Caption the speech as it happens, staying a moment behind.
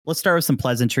Let's start with some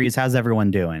pleasantries. How's everyone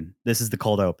doing? This is the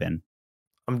cold open.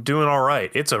 I'm doing all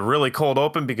right. It's a really cold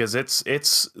open because it's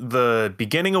the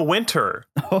beginning of winter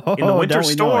in the winter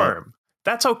storm.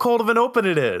 That's how cold of an open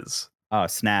it is. Oh,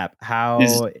 snap. How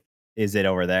is it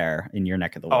over there in your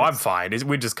neck of the woods? Oh, I'm fine.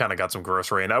 We just kind of got some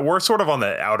gross rain. We're sort of on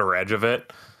the outer edge of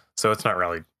it, so it's not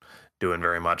really doing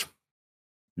very much.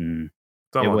 It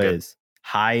was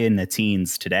high in the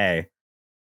teens today.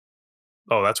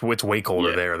 Oh, it's way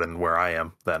colder there than where I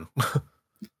am then.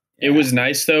 It was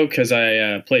nice, though, because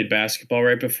I played basketball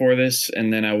right before this,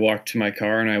 and then I walked to my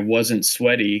car, and I wasn't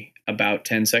sweaty about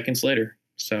 10 seconds later.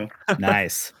 So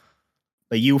nice.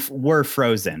 But you were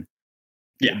frozen.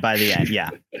 Yeah. By the end, yeah.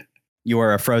 You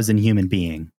were a frozen human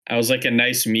being. I was like a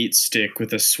nice meat stick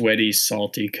with a sweaty,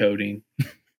 salty coating.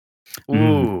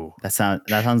 Ooh. That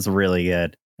sounds really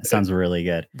good. That sounds really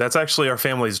good. That's actually our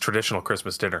family's traditional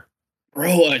Christmas dinner. Bro,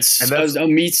 a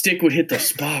meat stick would hit the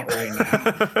spot right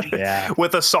now. Yeah.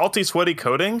 With a salty, sweaty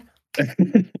coating?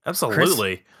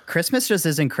 Absolutely. Christmas just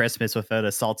isn't Christmas without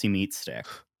a salty meat stick.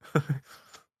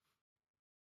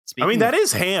 That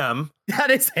is ham.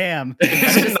 That is ham.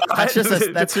 That's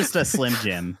just a Slim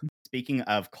Jim. Speaking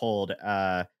of cold,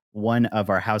 one of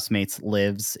our housemates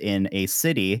lives in a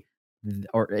city,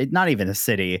 or not even a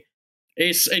city.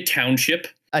 A township.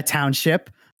 A township.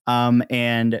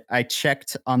 And I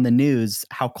checked on the news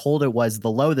how cold it was,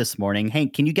 the low this morning.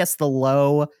 Hank, can you guess the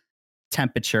low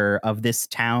temperature of this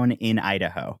town in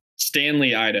Idaho?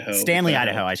 Stanley, Idaho. Stanley,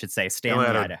 Idaho, I should say. Stanley,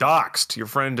 Idaho. Doxed. Your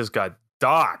friend just got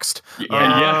doxed.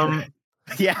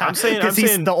 Yeah, I'm saying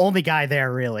he's the only guy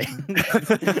there, really.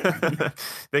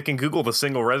 They can Google the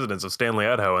single residence of Stanley,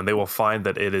 Idaho, and they will find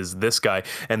that it is this guy.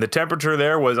 And the temperature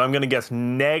there was, I'm going to guess,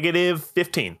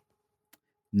 -15.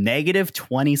 Negative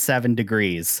 27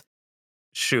 degrees.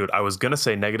 Shoot, I was going to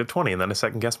say -20, and then I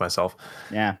second guessed myself.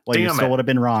 Yeah, well, you still would have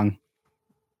been wrong.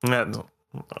 I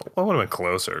would have been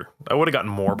closer. I would have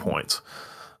gotten more points.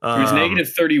 It was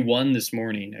 -31 this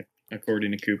morning,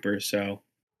 according to Cooper, so...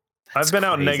 I've been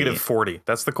out -40.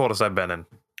 That's the coldest I've been in.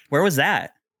 Where was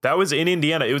that? That was in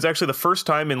Indiana. It was actually the first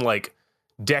time in like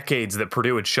decades that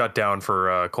Purdue had shut down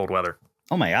for cold weather.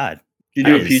 Oh my God. You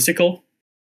do a pesicle?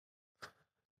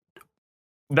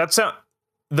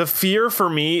 The fear for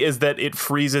me is that it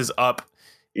freezes up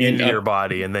into your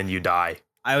body and then you die.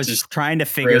 I was just trying to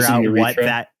figure out what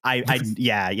that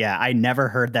I never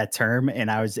heard that term,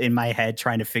 and I was in my head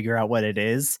trying to figure out what it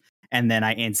is. And then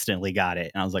I instantly got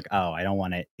it. And I was like, oh, I don't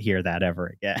want to hear that ever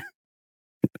again.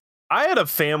 I had a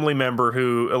family member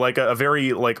who, like a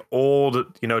very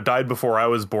old, died before I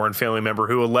was born family member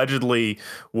who allegedly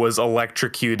was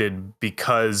electrocuted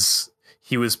because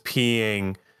he was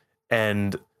peeing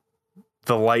and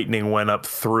the lightning went up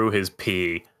through his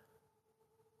pee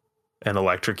and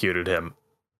electrocuted him.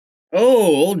 Oh,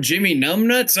 old Jimmy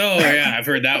Numbnuts? Oh, yeah, I've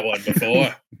heard that one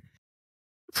before.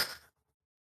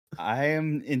 I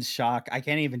am in shock. I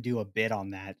can't even do a bit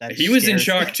on that. He was in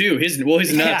shock too. His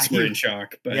nuts were in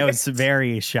shock. But I was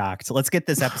very shocked. So let's get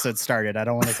this episode started. I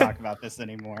don't want to talk about this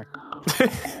anymore.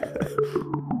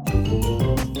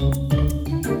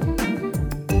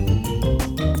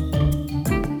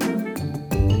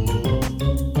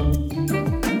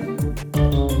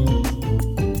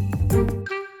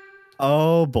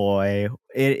 Oh boy.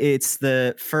 It's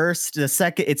the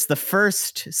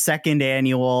second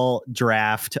annual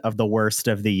draft of the worst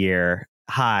of the year.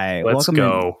 Hi.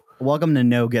 Welcome to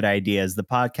No Good Ideas, the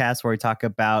podcast where we talk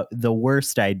about the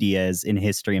worst ideas in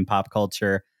history and pop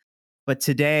culture. But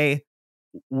today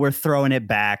we're throwing it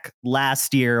back.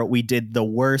 Last year we did the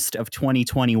worst of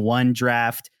 2021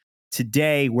 draft.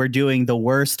 Today we're doing the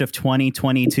worst of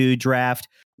 2022 draft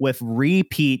with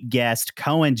repeat guest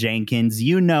Cohen Jenkins.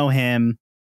 You know him.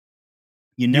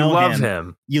 You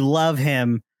love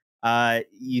him.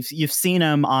 You've seen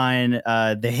him on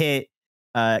the hit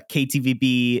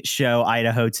KTVB show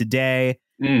Idaho Today.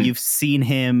 You've seen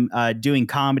him doing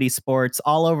comedy sports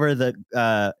all over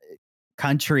the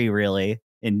country, really.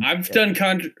 I've done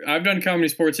comedy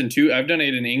sports in two. I've done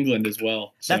it in England as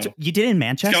well. So. You did in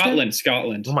Manchester?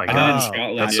 Scotland. Oh my God.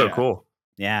 Scotland, that's so cool.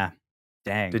 Yeah.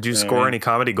 Dang. Did you score any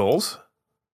comedy goals?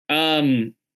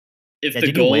 If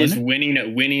the goal is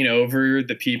winning over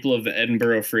the people of the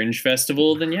Edinburgh Fringe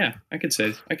Festival, then yeah, I could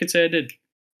say I did.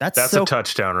 That's a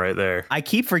touchdown right there. I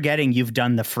keep forgetting you've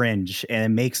done the Fringe, and it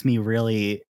makes me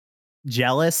really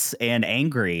jealous and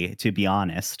angry, to be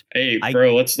honest. Hey,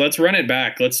 bro, let's run it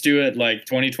back. Let's do it like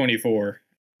 2024.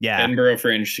 Yeah, Edinburgh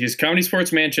Fringe. Because Comedy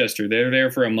Sports Manchester, they're there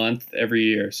for a month every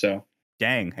year. So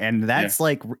dang, and that's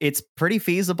it's pretty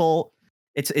feasible.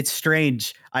 It's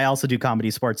strange. I also do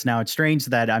comedy sports now. It's strange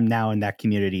that I'm now in that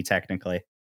community technically.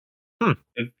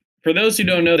 For those who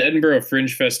don't know, the Edinburgh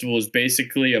Fringe Festival is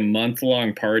basically a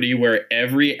month-long party where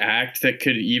every act that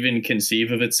could even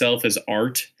conceive of itself as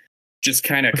art just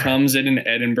kind of comes in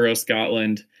Edinburgh,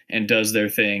 Scotland, and does their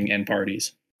thing and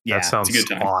parties. Yeah, that sounds it's a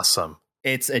good time. awesome.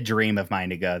 It's a dream of mine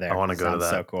to go there. I want to go to that.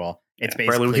 So cool. It's Yeah.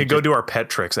 basically Bradley, we could go do our Pet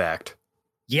Tricks act.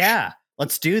 Yeah,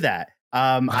 let's do that.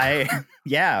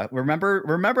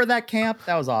 Remember that camp?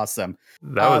 That was awesome.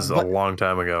 That was a long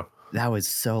time ago. That was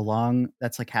so long.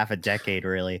 That's like half a decade,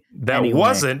 really. That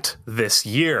wasn't this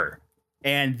year.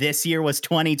 And this year was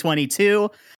 2022.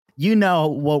 You know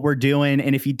what we're doing.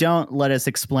 And if you don't, let us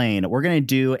explain. We're going to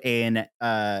do an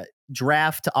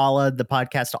draft a la the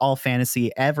podcast, All Fantasy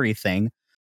Everything,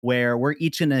 where we're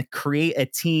each going to create a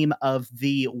team of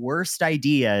the worst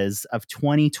ideas of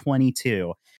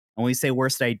 2022. And we say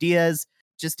worst ideas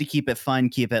just to keep it fun,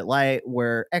 keep it light.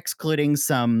 We're excluding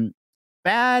some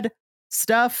bad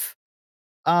stuff.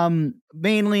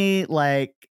 Mainly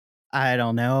like, I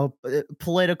don't know,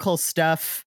 political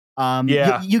stuff.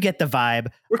 You get the vibe.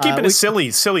 We're keeping it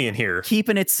silly in here.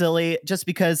 Keeping it silly just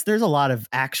because there's a lot of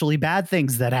actually bad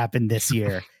things that happened this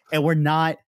year. And we're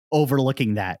not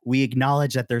overlooking that. We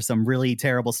acknowledge that there's some really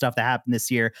terrible stuff that happened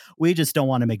this year. We just don't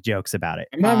want to make jokes about it.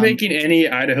 I'm not making any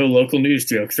Idaho local news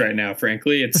jokes right now,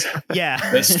 frankly. It's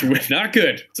it's not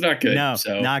good. It's not good. No,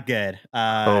 so. Not good.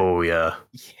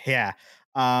 Yeah.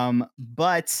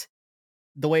 But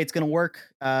the way it's going to work,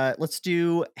 let's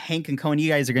do Hank and Cohen. You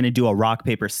guys are going to do a rock,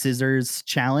 paper, scissors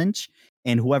challenge.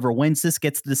 And whoever wins this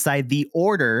gets to decide the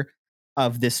order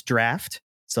of this draft.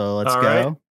 So let's go.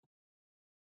 Right.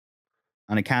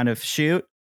 On a count of shoot.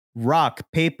 Rock,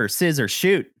 paper, scissors,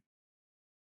 shoot.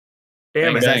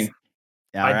 Damn it.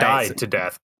 I died to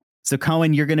death. So,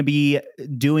 Cohen, you're going to be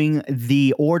doing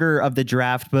the order of the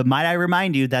draft, but might I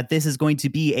remind you that this is going to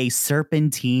be a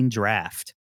serpentine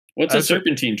draft. What's a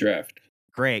serpentine draft?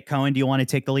 Great. Cohen, do you want to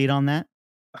take the lead on that?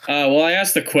 Well, I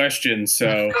asked the question,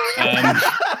 so...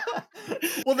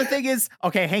 Well, the thing is...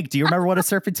 Okay, Hank, do you remember what a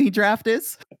serpentine draft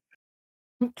is?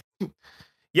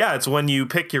 Yeah, it's when you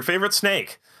pick your favorite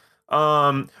snake.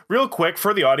 Real quick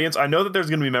for the audience, I know that there's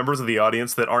going to be members of the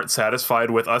audience that aren't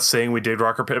satisfied with us saying we did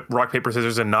rock, paper,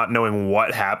 scissors and not knowing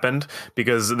what happened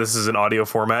because this is an audio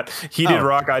format. He did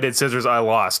rock, I did scissors, I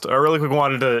lost. I really quick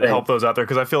wanted to help those out there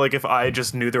because I feel like if I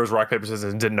just knew there was rock, paper,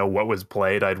 scissors and didn't know what was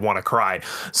played, I'd want to cry.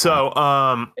 So,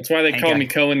 that's why they call me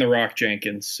Cohen the Rock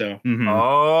Jenkins. So,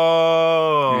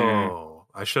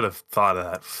 I should have thought of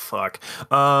that. Fuck.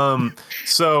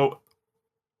 So,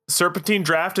 serpentine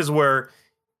draft is where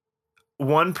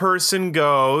one person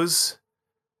goes,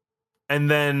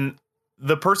 and then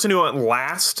the person who went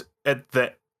last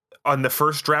on the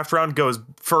first draft round goes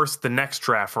first the next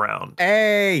draft round.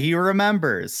 Hey, he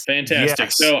remembers. Fantastic.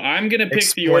 Yes. So I'm gonna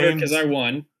pick the order because I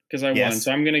won.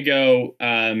 So I'm gonna go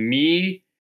me,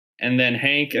 and then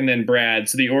Hank, and then Brad.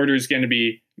 So the order is gonna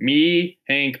be me,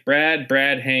 Hank, Brad,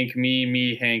 Hank,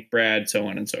 me, Hank, Brad, so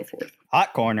on and so forth.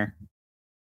 Hot corner.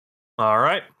 All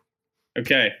right.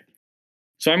 Okay.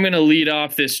 So I'm going to lead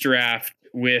off this draft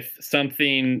with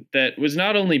something that was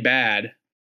not only bad,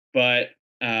 but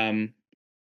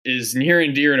is near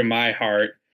and dear to my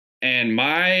heart. And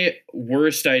my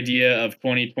worst idea of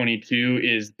 2022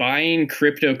 is buying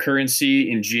cryptocurrency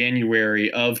in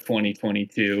January of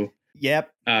 2022.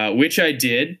 Yep. Which I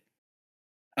did.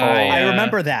 I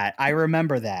remember that.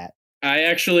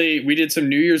 We did some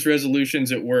New Year's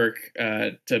resolutions at work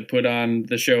to put on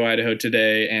the show Idaho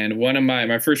Today. And one of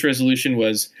my first resolution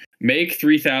was make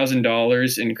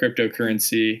 $3,000 in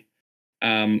cryptocurrency.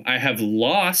 I have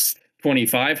lost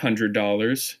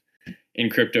 $2,500 in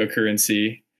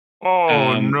cryptocurrency.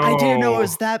 Oh, no. I didn't know it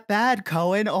was that bad,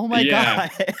 Cohen. Oh, my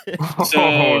God.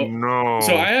 No.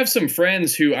 So I have some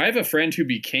friends I have a friend who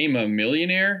became a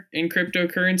millionaire in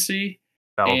cryptocurrency.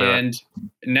 And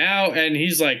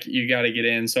he's like, you got to get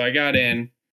in. So I got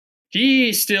in.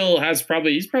 He still he's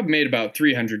probably made about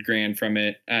 $300,000 from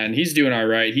it, and he's doing all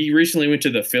right. He recently went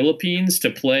to the Philippines to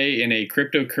play in a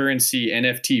cryptocurrency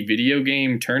NFT video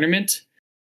game tournament.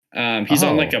 He's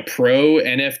on like a pro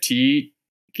NFT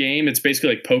game. It's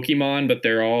basically like Pokemon, but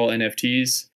they're all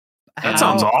NFTs. That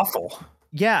sounds awful.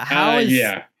 Yeah.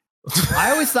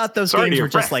 I always thought those games were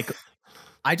just like.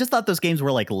 I just thought those games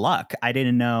were like luck. I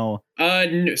didn't know.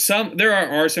 There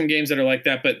are some games that are like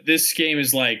that, but this game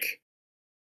is like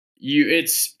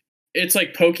it's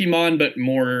like Pokemon, but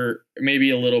maybe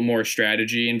a little more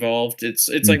strategy involved. It's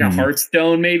like a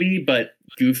Hearthstone maybe, but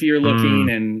goofier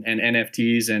looking and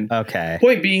NFTs. And okay.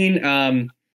 Point being,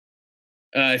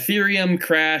 Ethereum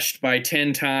crashed by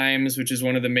 10 times, which is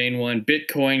one of the main one.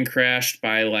 Bitcoin crashed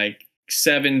by like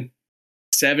 7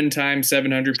 times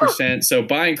 700%. So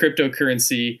buying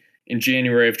cryptocurrency in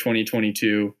January of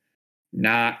 2022.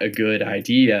 Not a good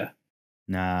idea.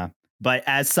 Nah. But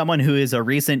as someone who is a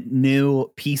recent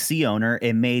new PC owner,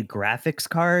 it made graphics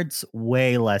cards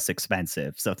way less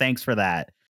expensive. So thanks for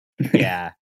that.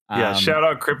 Yeah. Yeah, shout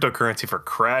out cryptocurrency for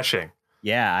crashing.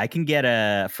 Yeah, I can get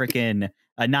a freaking,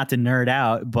 not to nerd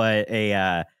out, but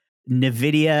a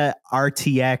NVIDIA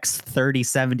RTX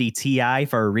 3070 Ti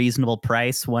for a reasonable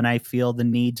price when I feel the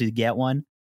need to get one.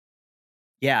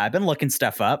 Yeah, I've been looking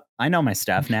stuff up. I know my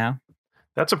stuff now.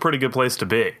 That's a pretty good place to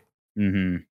be.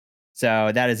 Mm-hmm.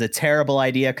 So that is a terrible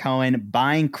idea, Cohen.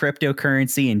 Buying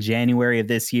cryptocurrency in January of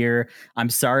this year. I'm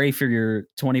sorry for your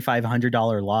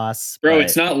 $2,500 loss. Bro,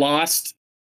 it's not lost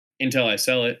until I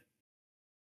sell it.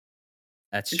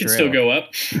 That's it true. It can still go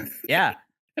up. Yeah.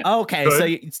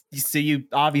 Okay. So you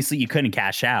obviously you couldn't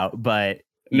cash out, but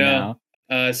no.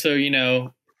 So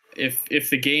if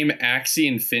the game Axie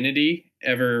Infinity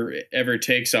ever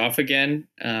takes off again,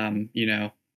 I'll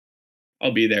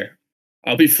be there.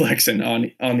 I'll be flexing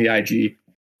on the IG.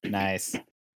 Nice.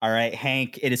 All right,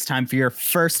 Hank, it is time for your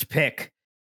first pick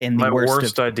in the My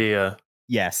worst of, idea.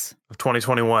 Yes. Of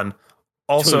 2021.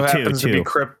 Also happens to be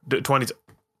Crypto 20.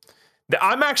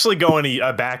 I'm actually going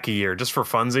back a year just for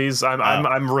funsies.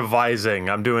 I'm revising.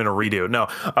 I'm doing a redo. No,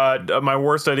 my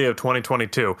worst idea of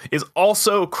 2022 is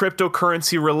also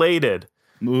cryptocurrency related.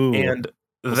 Ooh. And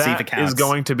that is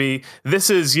going to be, this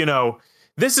is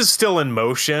still in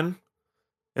motion.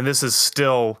 And this is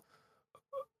still,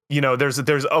 there's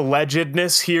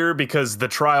allegedness here because the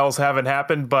trials haven't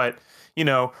happened, but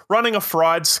running a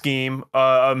fraud scheme,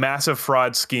 a massive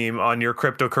fraud scheme on your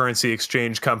cryptocurrency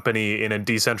exchange company in a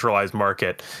decentralized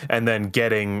market, and then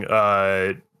getting,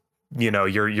 your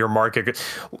market.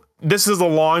 This is a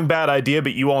long bad idea,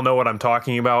 but you all know what I'm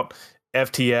talking about.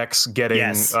 FTX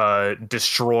getting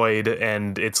destroyed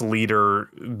and its leader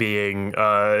being,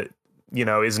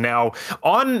 has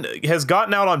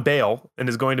gotten out on bail and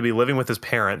is going to be living with his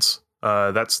parents.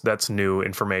 That's new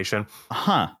information.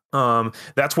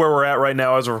 That's where we're at right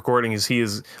now as we're recording. He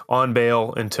is on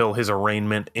bail until his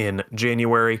arraignment in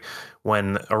January,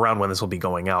 around when this will be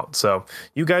going out. So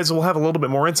you guys will have a little bit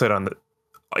more insight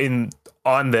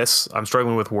on this, I'm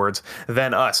struggling with words,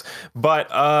 than us. But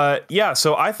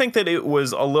so I think that it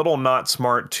was a little not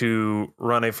smart to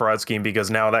run a fraud scheme because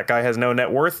now that guy has no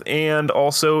net worth and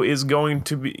also is going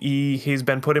to be, he's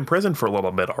been put in prison for a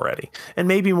little bit already. And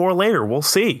maybe more later, we'll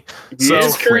see. He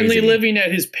is currently living at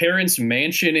his parents'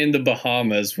 mansion in the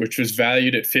Bahamas, which was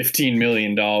valued at $15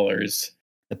 million.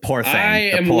 The poor thing.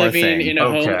 I am living in a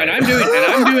home, and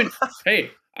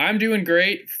I'm doing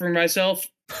great for myself.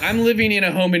 I'm living in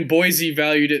a home in Boise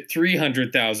valued at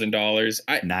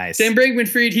 $300,000. Nice. Sam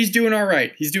Bankman-Fried, he's doing all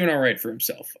right. He's doing all right for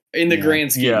himself in the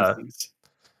grand scheme of things.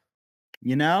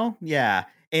 Yeah.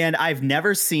 And I've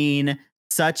never seen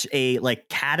such a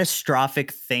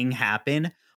catastrophic thing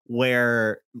happen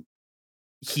where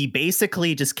he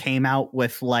basically just came out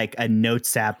with a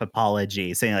notes app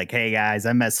apology saying hey guys,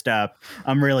 I messed up.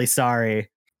 I'm really sorry.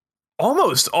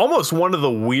 Almost one of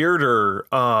the weirder,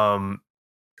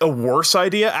 a worse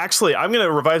idea. Actually, I'm going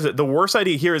to revise it. The worst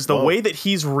idea here is the way that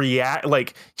he's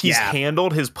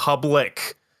handled his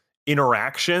public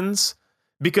interactions.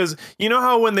 Because you know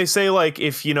how when they say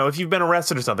if you've been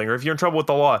arrested or something, or if you're in trouble with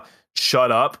the law,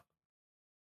 shut up.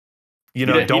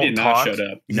 Don't talk. He did not shut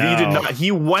up. No. He did not. He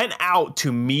went out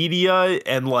to media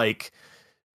and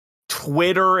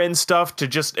Twitter and stuff to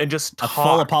just a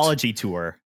full apology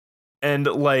tour. And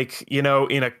in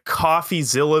a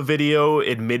CoffeeZilla video,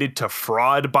 admitted to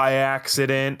fraud by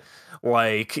accident,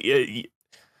 or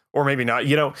maybe not.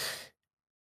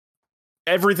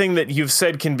 Everything that you've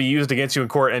said can be used against you in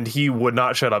court, and he would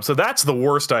not shut up. So that's the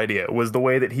worst idea, was the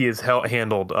way that he has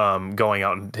handled going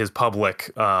out and his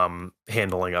public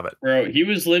handling of it. Bro, he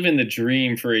was living the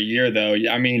dream for a year, though.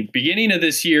 I mean, beginning of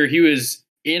this year, he was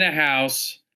in a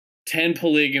house, 10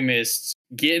 polygamists,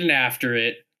 getting after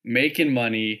it, making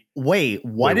money. Wait,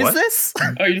 what is this?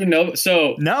 Oh, you didn't know?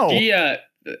 So no. He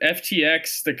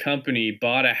FTX, the company,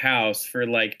 bought a house for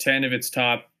 10 of its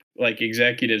top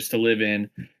executives to live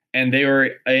in, and they were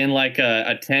in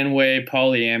a 10-way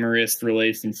polyamorous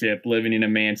relationship, living in a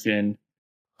mansion.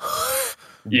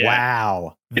 Yeah.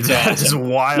 Wow, it's awesome. That is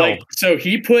wild. So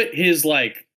he put his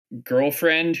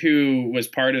girlfriend who was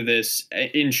part of this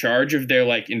in charge of their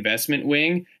investment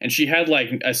wing, and she had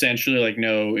essentially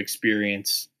no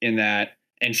experience in that,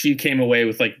 and she came away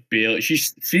with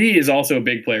she is also a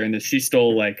big player in this. She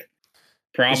stole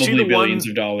probably billions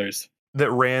of dollars.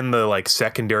 That ran the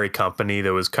secondary company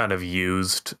that was kind of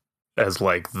used as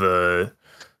the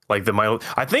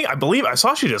I believe I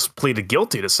saw she just pleaded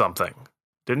guilty to something,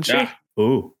 didn't she? Yeah.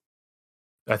 Ooh.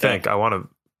 I think I want to.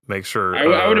 make sure.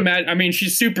 I would imagine. I mean,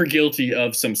 she's super guilty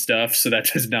of some stuff, so that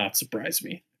does not surprise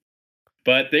me.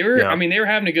 But they were. Yeah. I mean, they were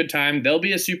having a good time. There'll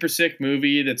be a super sick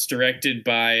movie that's directed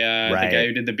by the guy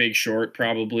who did The Big Short,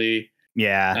 probably.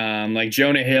 Yeah. Like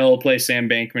Jonah Hill plays Sam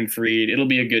Bankman-Fried. It'll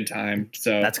be a good time.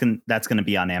 So that's gonna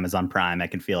be on Amazon Prime. I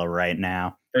can feel it right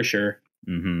now. for sure.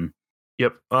 Mm-hmm.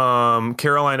 Yep.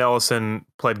 Caroline Ellison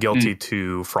pled guilty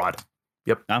to fraud.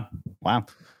 Yep. Oh, wow.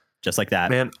 Just like that.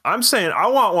 Man, I'm saying I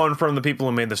want one from the people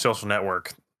who made The Social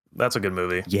Network. That's a good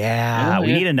movie. Yeah, Oh, we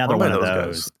yeah. need another one of Guys.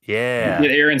 those. Yeah.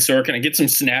 Get Aaron Sorkin and get some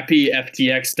snappy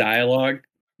FTX dialogue.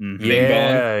 Mhm.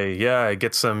 Bing Yeah.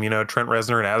 Get some, Trent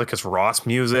Reznor and Atticus Ross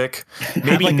music.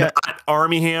 Maybe like not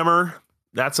Army Hammer.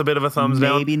 That's a bit of a thumbs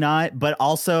down. Maybe not, but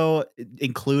also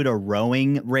include a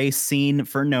rowing race scene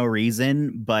for no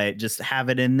reason, but just have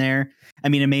it in there. I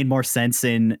mean, it made more sense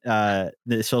in The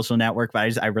Social Network,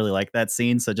 but I really like that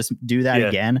scene, so just do that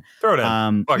again. Throw it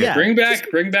in. Fuck it. Yeah, Bring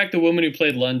back the woman who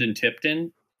played London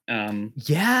Tipton. Brenda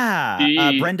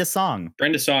Song.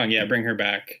 Brenda Song, yeah, bring her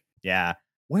back. Yeah,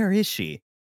 where is she?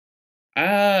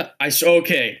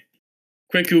 Okay.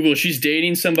 Quick Google. She's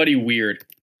dating somebody weird.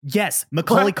 Yes,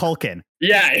 Macaulay Culkin.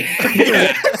 Yeah.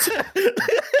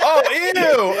 Oh,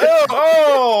 ew.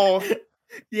 Oh.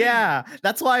 Yeah,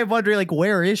 that's why I'm wondering, like,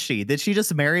 where is she? Did she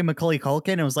just marry Macaulay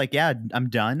Culkin and was like, yeah, I'm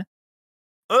done?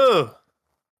 Oh.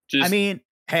 Just, I mean,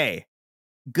 hey,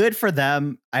 good for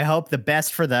them. I hope the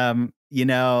best for them.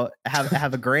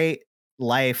 Have a great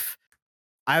life.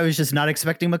 I was just not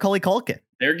expecting Macaulay Culkin.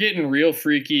 they're getting real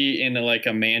freaky in like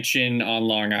a mansion on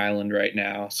Long Island right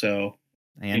now. So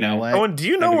You know what? Owen, do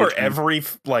you know Have a where good time. every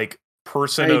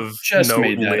person I of just note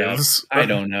made that up. lives? I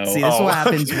don't know. See, this is what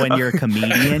happens okay. when you're a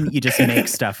comedian. You just make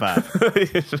stuff up.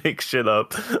 You make shit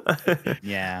up.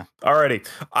 Yeah. Alrighty,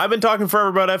 I've been talking forever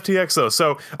about FTX though,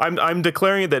 so I'm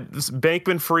declaring that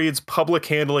Bankman-Fried's public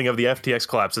handling of the FTX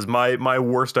collapse is my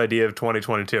worst idea of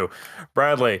 2022.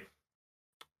 Bradley,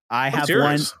 I what's have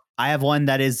one. yours? I have one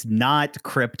that is not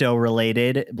crypto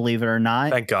related, believe it or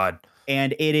not. Thank God.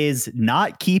 And it is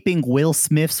not keeping Will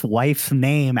Smith's wife's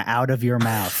name out of your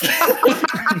mouth.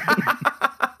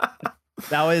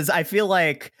 I feel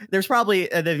like there's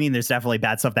there's definitely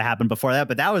bad stuff that happened before that,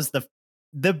 but that was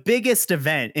the biggest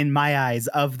event in my eyes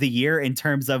of the year in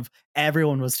terms of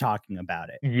everyone was talking about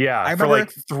it. Yeah, I for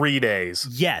remember- like 3 days.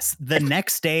 Yes, the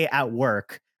next day at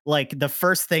work, like the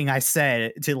first thing I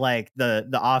said to like the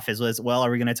office was, well, are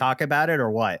we going to talk about it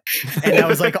or what? And that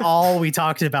was like all we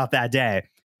talked about that day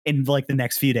in like the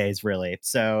next few days, really.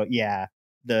 So yeah,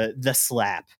 the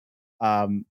slap.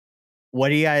 What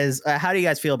do you guys, how do you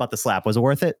guys feel about the slap? Was it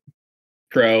worth it?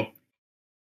 Pro.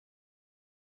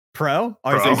 Pro?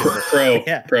 Or is Pro. it- Pro.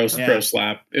 Yeah. Pro Yeah.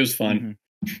 slap. It was fun.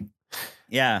 Mhm.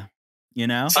 Yeah. You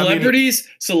know?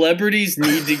 Celebrities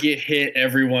need to get hit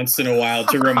every once in a while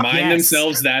to remind Yes.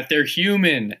 themselves that they're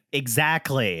human.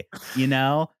 Exactly. You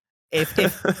know?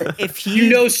 If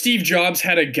he Steve Jobs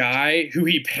had a guy who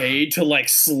he paid to like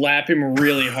slap him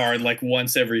really hard like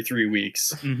once every 3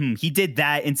 weeks. Mhm. He did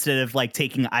that instead of like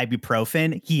taking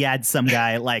ibuprofen. He had some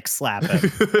guy like slap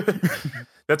him.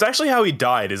 That's actually how he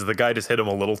died. Is the guy just hit him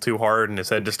a little too hard and his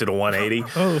head just did a 180?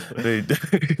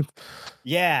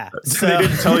 Yeah. They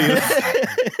didn't tell you.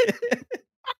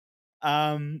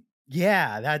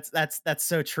 Yeah, that's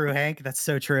so true, Hank. That's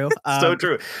so true. So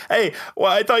true. Hey,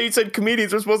 well, I thought you said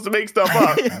comedians were supposed to make stuff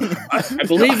up. I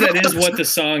believe that is what the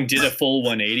song Did a Full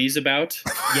 180 is about.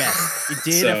 Yes, it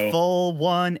did So- a full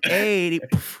 180.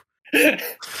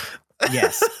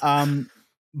 Yes.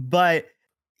 But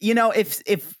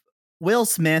if Will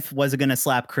Smith was going to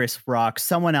slap Chris Rock,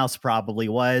 someone else probably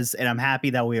was, and I'm happy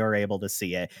that we were able to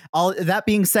see it. All that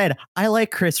being said, I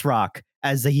like Chris Rock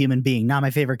as a human being. Not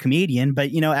my favorite comedian, but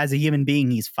as a human being,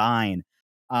 he's fine.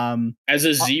 As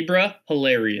a zebra,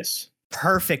 hilarious.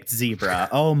 Perfect zebra.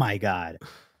 Oh my god.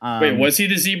 Wait, was he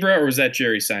the zebra or was that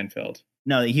Jerry Seinfeld?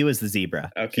 No, he was the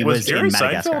zebra. Okay. He Was Jerry in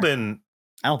Madagascar. Seinfeld in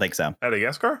I don't think so.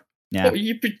 Madagascar? Yeah.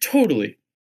 Oh, totally.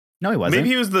 No, he wasn't. Maybe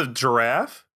he was the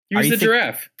giraffe. He was Are you the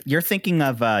giraffe. You're thinking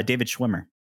of David Schwimmer.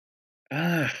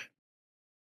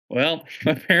 Well,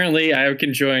 apparently I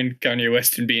can join Kanye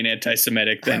West in being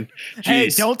anti-Semitic then. Hey,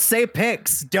 Jeez. don't say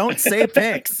pics. Don't say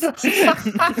pics. No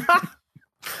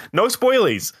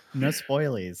spoilies. No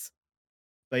spoilies.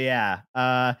 But yeah,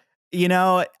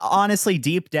 honestly,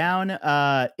 deep down,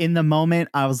 in the moment,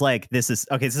 I was like, this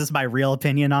is my real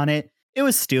opinion on it. It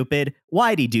was stupid.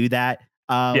 Why'd he do that?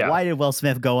 Yeah. Why did Will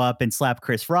Smith go up and slap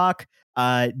Chris Rock?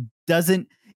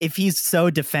 If he's so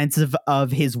defensive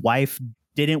of his wife,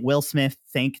 didn't Will Smith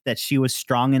think that she was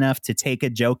strong enough to take a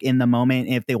joke in the moment?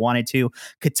 If they wanted to,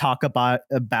 could talk about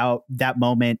that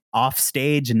moment off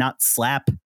stage and not slap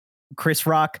Chris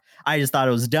Rock, I just thought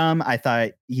it was dumb. I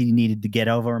thought he needed to get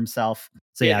over himself.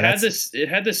 So yeah, it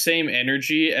had the same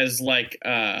energy as like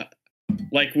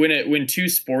when two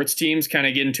sports teams kind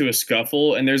of get into a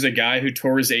scuffle and there's a guy who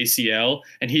tore his ACL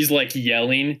and he's like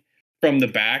yelling from the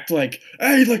back, like,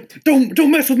 "Hey, like,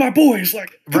 don't mess with my boys!"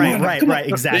 Like, right,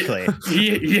 exactly.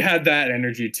 He had that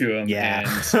energy to him, and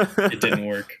it didn't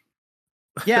work.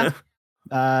 Yeah.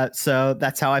 So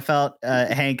that's how I felt.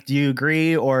 Hank, do you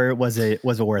agree, or was it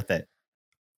worth it?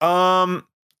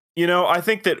 I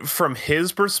think that from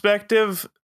his perspective,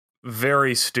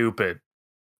 very stupid,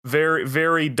 very,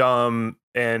 very dumb.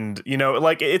 And,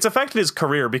 like, it's affected his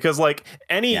career because, like,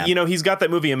 he's got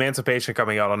that movie Emancipation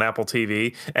coming out on Apple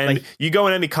TV. And like, you go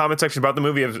in any comment section about the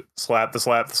movie of slap. That's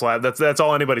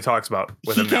all anybody talks about.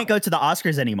 He can't go to the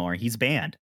Oscars anymore. He's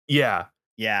banned. Yeah.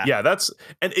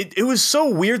 And it was so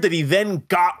weird that he then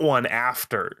got one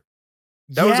after.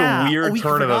 That was a weird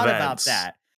turn of events.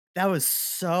 About that was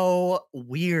so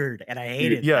weird, and I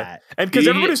hated that. And because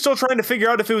everybody's still trying to figure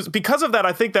out if it was because of that.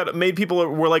 I think that made people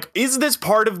were like, "Is this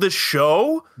part of the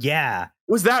show? Yeah,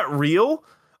 was that real?"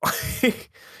 The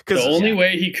only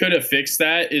way he could have fixed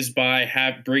that is by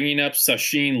bringing up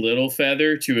Sacheen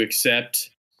Littlefeather to accept.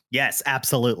 Yes,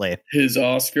 absolutely. His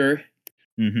Oscar.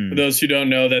 Mm-hmm. For those who don't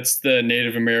know, that's the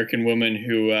Native American woman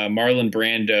who Marlon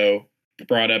Brando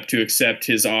brought up to accept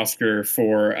his Oscar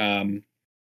for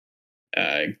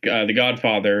The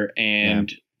Godfather,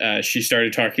 and she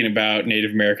started talking about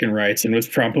Native American rights and was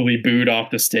promptly booed off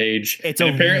the stage.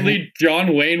 Apparently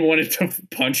John Wayne wanted to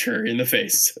punch her in the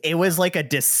face. It was like a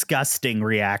disgusting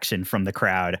reaction from the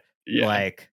crowd. Yeah.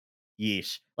 Like,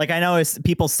 yeesh. Like, I know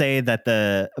people say that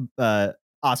the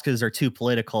Oscars are too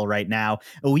political right now.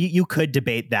 You could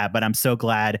debate that, but I'm so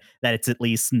glad that it's at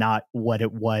least not what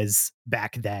it was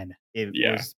back then.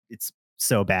 It's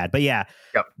so bad. But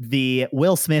the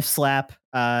Will Smith slap,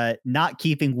 not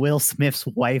keeping Will Smith's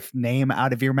wife name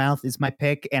out of your mouth is my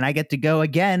pick, and I get to go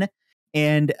again.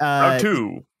 And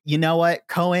two. You know what,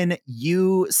 Cohen,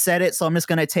 you said it, so I'm just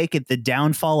gonna take it. The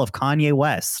downfall of Kanye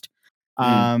West.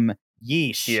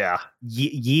 Yeesh. Yeah.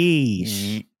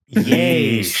 Yeesh.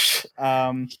 Yeesh.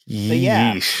 But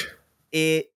yeah,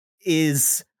 it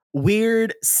is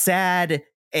weird, sad,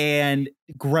 and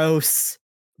gross,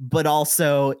 but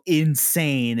also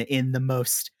insane in the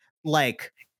most,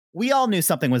 like, we all knew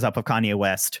something was up with Kanye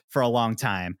West for a long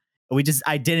time.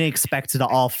 I didn't expect it to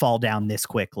all fall down this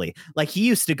quickly. Like, he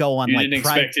used to go on you didn't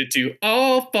expect it to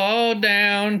all fall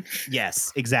down.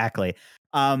 Yes, exactly.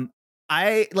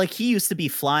 He used to be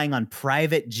flying on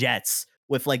private jets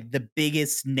with like the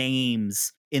biggest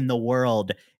names in the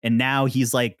world. And now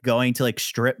he's like going to like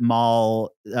strip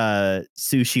mall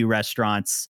sushi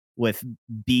restaurants with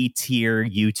B-tier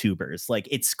YouTubers. Like,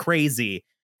 it's crazy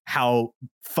how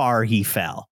far he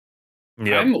fell.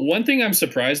 Yeah. One thing I'm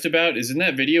surprised about is in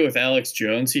that video with Alex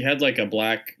Jones, he had like a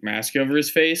black mask over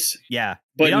his face. Yeah.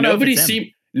 But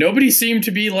nobody seemed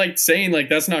to be like saying like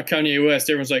that's not Kanye West.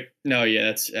 Everyone's like, no, yeah,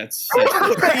 that's yeah,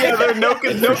 there are no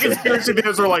conspiracy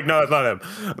theories are like, no, it's not him.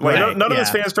 Like, none of his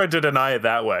fans tried to deny it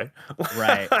that way.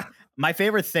 Right. My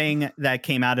favorite thing that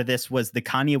came out of this was the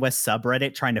Kanye West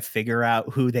subreddit trying to figure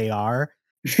out who they are.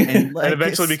 And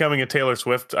eventually becoming a Taylor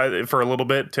Swift for a little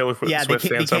bit. Taylor Swift fan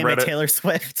became subreddit. A Taylor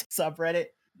Swift subreddit,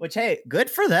 which, hey, good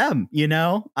for them.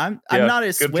 I'm not a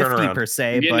Swiftie per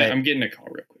se, I'm getting a call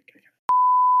real quick.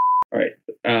 All right.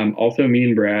 Also, me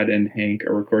and Brad and Hank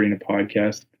are recording a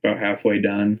podcast about halfway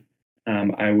done.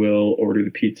 I will order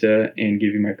the pizza and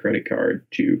give you my credit card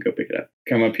to go pick it up.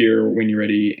 Come up here when you're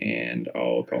ready, and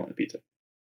I'll call in the pizza.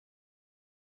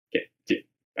 Okay. See you.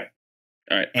 Bye.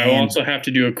 All right. I will also have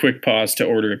to do a quick pause to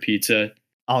order a pizza.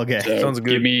 All good. So sounds good.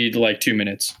 Give me like 2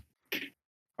 minutes.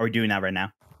 Are we doing that right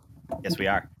now? Yes, we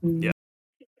are. Yeah.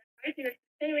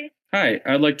 Hi,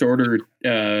 I'd like to order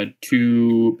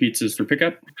 2 pizzas for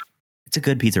pickup. It's a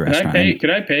good pizza restaurant. Could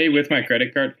I pay with my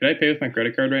credit card? Could I pay with my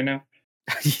credit card right now?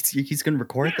 He's going to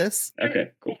record this?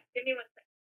 Okay, cool.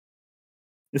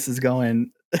 This is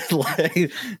going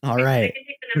like, all right.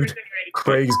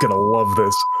 Craig's going to love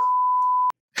this.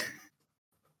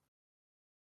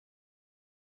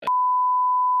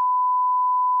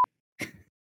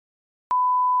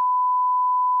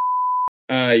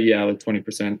 Yeah, like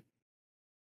 20%.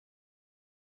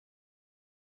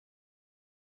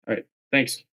 All right,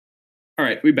 thanks. All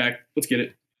right, we back. Let's get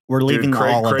it. We're leaving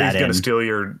all of that in. Craig's gonna steal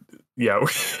your. Yeah,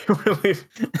 we're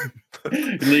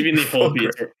leaving the whole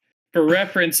pizza. For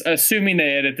reference, assuming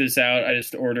they edit this out, I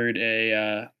just ordered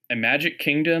a Magic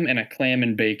Kingdom and a clam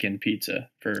and bacon pizza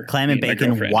for clam and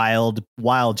bacon.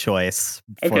 Wild choice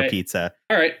for pizza.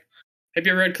 All right. Have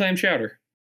you ever had clam chowder?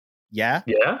 Yeah.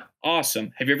 Yeah.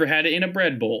 Awesome. Have you ever had it in a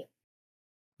bread bowl?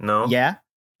 No. Yeah.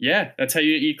 Yeah, that's how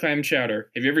you eat clam chowder.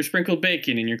 Have you ever sprinkled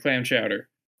bacon in your clam chowder?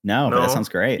 No, but No. that sounds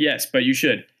great. Yes, but you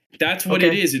should. That's what it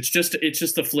Okay. is. It's just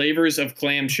the flavors of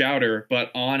clam chowder,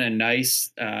 but on a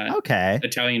nice Okay.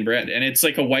 Italian bread, and it's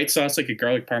like a white sauce, like a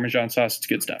garlic parmesan sauce. It's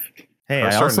good stuff. Hey, I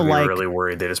was I starting also to be like really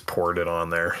worried they just poured it on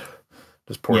there.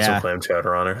 Just poured Yeah. some clam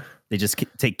chowder on it. they just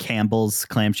take Campbell's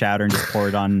clam chowder and just pour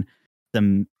it on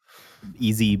some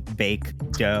easy bake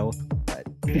dough.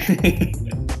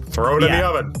 Throw it in the Yeah.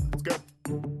 oven. It's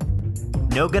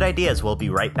good. No Good Ideas. We'll be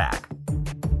right back.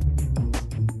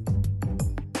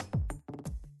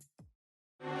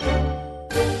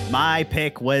 My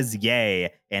pick was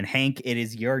Yay, and Hank, it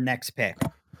is your next pick.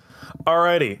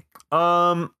 Alrighty.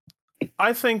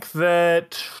 I think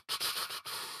that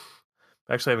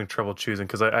actually having trouble choosing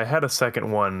because I had a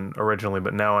second one originally,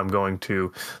 but now I'm going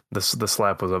to the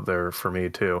slap was up there for me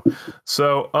too.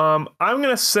 So I'm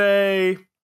gonna say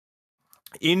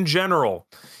in general,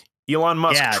 Elon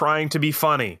Musk Yeah. trying to be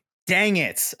funny. Dang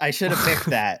it! I should have picked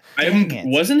that. Dang it!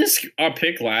 Wasn't this a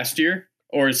pick last year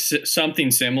or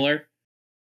something similar?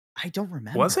 I don't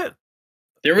remember. Was it?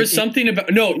 There was something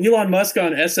about Elon Musk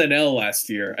on SNL last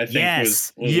year. I think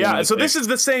Yes. was Yeah. one of So the this picks. is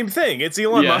the same thing. It's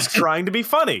Elon Yeah. Musk trying to be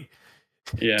funny.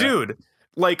 Yeah. Dude,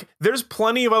 like there's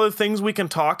plenty of other things we can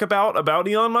talk about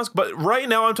Elon Musk, but right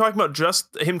now I'm talking about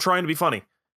just him trying to be funny.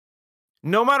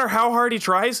 No matter how hard he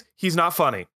tries, he's not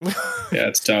funny. Yeah,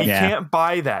 it's tough. He Yeah. can't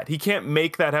buy that. He can't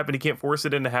make that happen. He can't force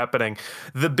it into happening.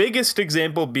 The biggest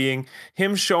example being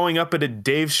him showing up at a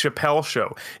Dave Chappelle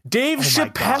show. Dave Oh my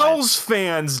Chappelle's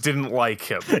fans didn't like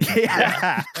him.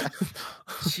 Yeah.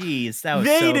 Jeez, that was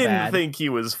They so didn't bad. think he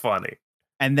was funny.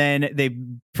 And then they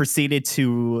proceeded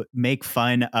to make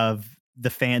fun of the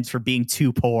fans for being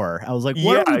too poor. I was like,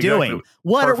 what are we doing? exactly.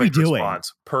 What are we Perfect doing?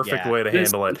 response. Perfect Yeah. way to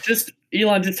handle it. Just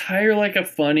Elon, just hire like a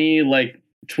funny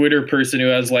Twitter person who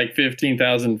has like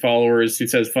 15,000 followers who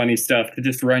says funny stuff to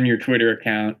just run your Twitter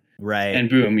account, Right. and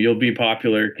boom, you'll be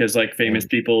popular because like famous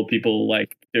people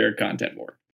like their content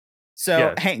more. So,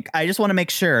 Yeah. Hank, I just want to make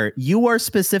sure you are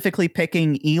specifically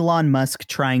picking Elon Musk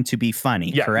trying to be funny,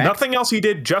 Yeah, correct? nothing else he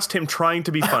did, just him trying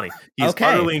to be funny. He's Okay.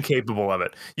 utterly incapable of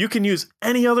it. You can use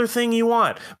any other thing you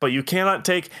want, but you cannot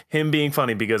take him being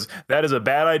funny because that is a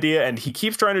bad idea, and he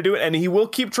keeps trying to do it, and he will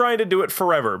keep trying to do it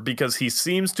forever because he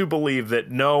seems to believe that,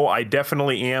 no, I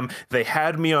definitely am. They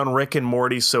had me on Rick and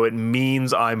Morty, so it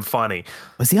means I'm funny.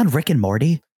 Was he on Rick and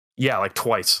Morty? Yeah, like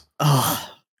twice,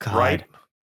 Oh, God. right?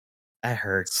 That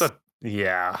hurts. So,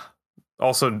 yeah.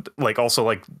 Also,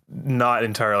 not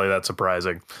entirely that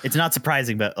surprising. It's not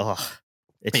surprising, but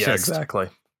it's Yeah, just exactly.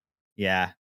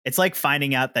 yeah. It's like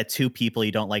finding out that two people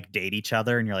you don't like date each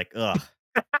other, and you're like, ugh.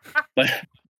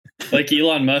 Like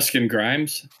Elon Musk and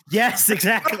Grimes. Yes,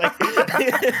 exactly.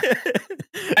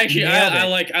 Actually, Nailed I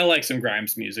it. like some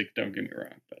Grimes music. Don't get me wrong,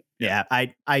 but Yeah,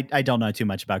 I don't know too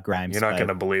much about Grimes. You're not but- going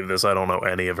to believe this. I don't know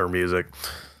any of her music.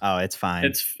 Oh, it's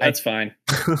fine. that's fine.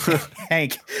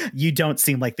 Hank, you don't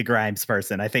seem like the Grimes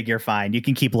person. I think you're fine. You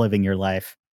can keep living your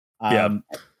life. Yeah. All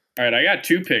right, I got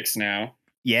 2 picks now.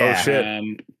 Yeah. Oh,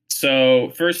 shit.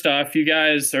 So first off, you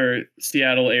guys are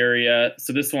Seattle area,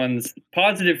 so this one's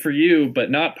positive for you,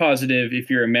 but not positive if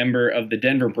you're a member of the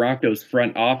Denver Broncos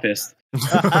front office.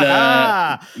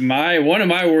 One of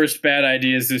my worst bad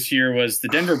ideas this year was the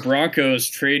Denver Broncos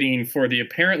trading for the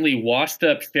apparently washed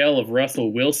up shell of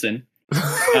Russell Wilson.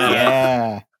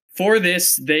 Yeah. For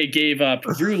this, they gave up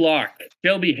Drew Lock,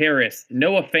 Shelby Harris,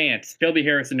 Noah Fant. Shelby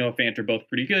Harris and Noah Fant are both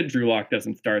pretty good. Drew Lock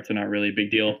doesn't start, so not really a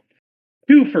big deal.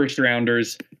 2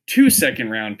 first-rounders, 2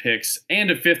 second-round picks,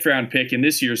 and a 5th-round pick in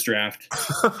this year's draft.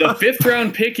 The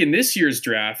 5th-round pick in this year's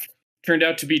draft turned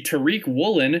out to be Tariq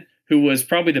Woolen, who was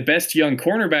probably the best young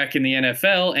cornerback in the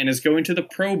NFL and is going to the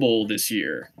Pro Bowl this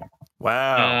year.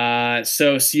 Wow.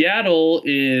 So Seattle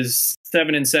is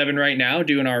 7-7 right now,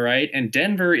 doing all right, and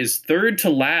Denver is 3rd to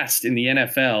last in the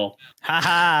NFL,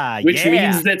 which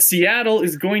means that Seattle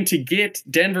is going to get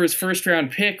Denver's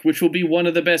 1st-round pick, which will be one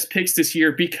of the best picks this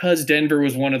year because Denver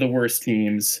was one of the worst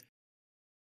teams.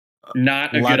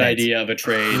 Not a Love good it. idea of a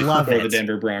trade Love for it. the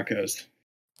Denver Broncos.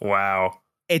 Wow.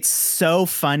 It's so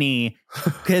funny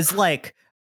because like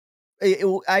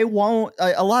I won't.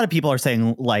 A lot of people are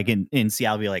saying like in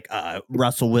Seattle, be like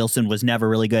Russell Wilson was never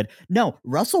really good. No,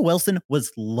 Russell Wilson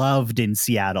was loved in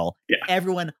Seattle. Yeah.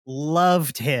 Everyone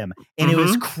loved him, and it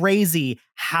was crazy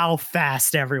how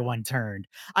fast everyone turned.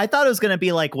 I thought it was gonna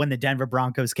be like when the Denver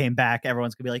Broncos came back,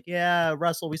 everyone's gonna be like, "Yeah,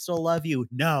 Russell, we still love you."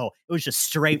 No, it was just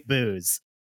straight boos.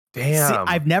 Damn.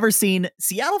 I've never seen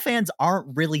Seattle fans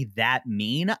aren't really that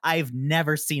mean. I've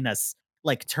never seen us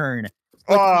like turn.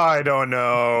 Like, I don't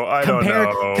know. I don't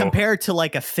know. Compared to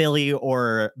like a Philly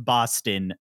or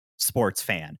Boston sports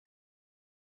fan.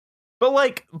 But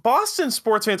like Boston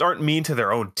sports fans aren't mean to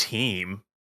their own team,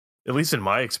 at least in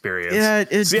my experience.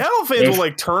 Yeah, Seattle fans will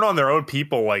like turn on their own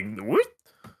people. Like, what?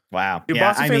 Wow. Do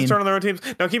Boston fans turn on their own teams?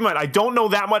 Now, keep in mind, I don't know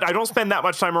that much. I don't spend that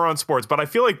much time around sports, but I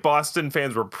feel like Boston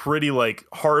fans were pretty like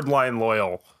hardline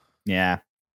loyal. Yeah,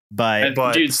 but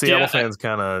Dude, Seattle fans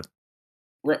kind of.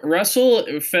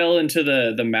 Russell fell into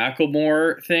the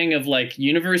Macklemore thing of like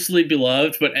universally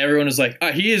beloved, but everyone is like,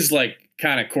 he is like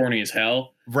kind of corny as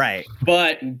hell. Right.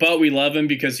 But we love him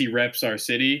because he reps our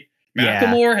city.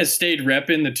 Macklemore has stayed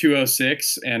repping the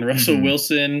 206, and Russell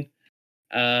Wilson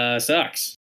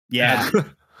sucks. Yeah.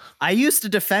 I used to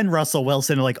defend Russell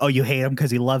Wilson like, oh, you hate him because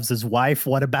he loves his wife.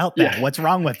 What about that? Yeah. What's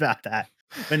wrong with that?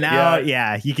 But now,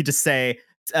 you could just say,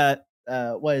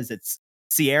 what is it?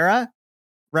 Sierra,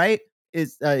 right?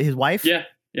 Is his wife?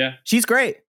 Yeah. She's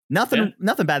great. Nothing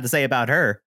bad to say about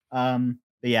her. But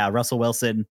yeah, Russell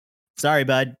Wilson. Sorry,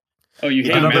 bud. Oh, you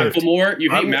hate Macklemore?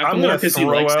 You hate Macklemore because he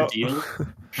likes the deal?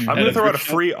 I'm going to throw out a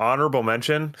free honorable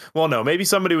mention. Well, no, maybe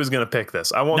somebody was going to pick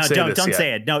this. I won't say this don't yet.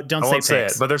 say it. No, don't I won't say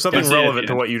it. But there's something relevant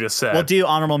to what you just said. We'll do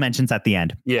honorable mentions at the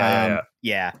end.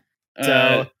 Yeah.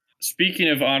 So, speaking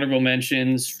of honorable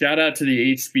mentions, shout out to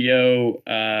the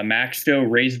HBO Max show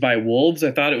Raised by Wolves.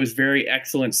 I thought it was very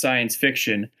excellent science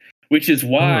fiction, which is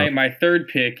why my third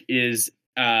pick is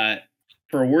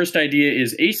for worst idea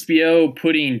is HBO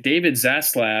putting David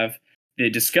Zaslav, the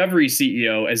Discovery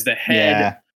CEO, as the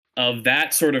head of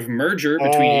that sort of merger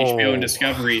between HBO and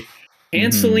Discovery,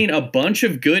 canceling a bunch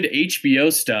of good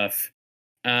HBO stuff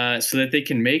so that they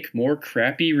can make more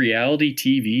crappy reality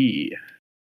TV.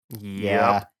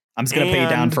 Yeah. I'm just going to put you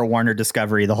down for Warner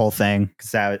Discovery, the whole thing.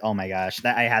 Because oh my gosh,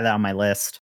 I had that on my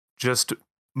list. Just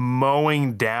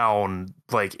mowing down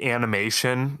like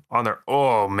animation on their,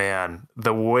 oh man,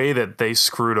 the way that they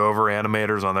screwed over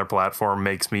animators on their platform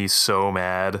makes me so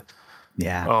mad.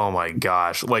 Yeah. Oh my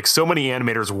gosh. Like so many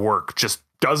animators' work just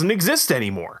doesn't exist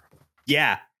anymore.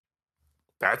 Yeah.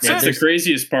 That's it. The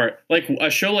craziest part. Like a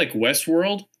show like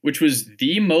Westworld, which was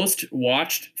the most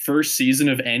watched first season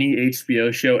of any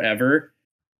HBO show ever.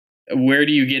 Where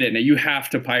do you get it now? You have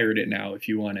to pirate it now if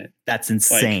you want it. That's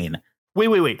insane.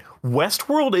 Wait.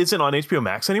 Westworld isn't on HBO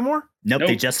Max anymore? Nope,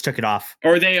 they just took it off.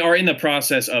 Or they are in the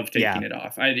process of taking it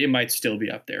off. It might still be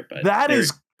up there, but that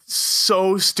is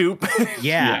so stupid.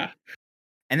 Yeah.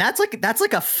 And that's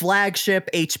like a flagship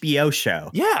HBO show.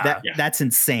 Yeah. That's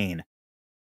insane.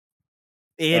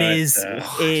 It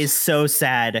is so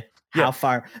sad how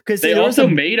far, because they also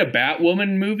made a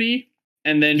Batwoman movie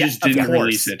and then just didn't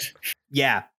release it.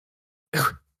 Yeah.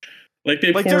 Like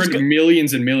they poured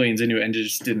millions and millions into it and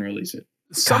just didn't release it.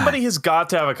 Somebody has got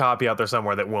to have a copy out there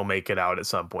somewhere that will make it out at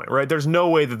some point, right? There's no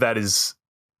way that is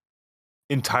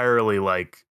entirely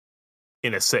like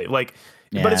in a safe, like,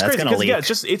 but it's crazy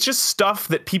because it's just stuff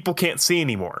that people can't see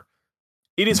anymore.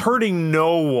 It is hurting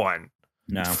no one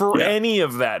for any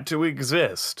of that to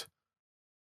exist.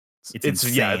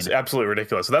 It's absolutely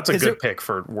ridiculous. So that's a good pick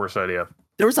for worst idea.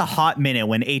 There was a hot minute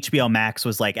when HBO Max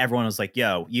was like, everyone was like,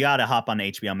 yo, you got to hop on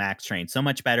the HBO Max train. So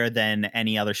much better than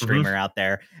any other streamer out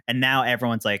there. And now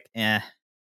everyone's like, Yeah,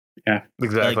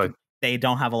 exactly. Like, they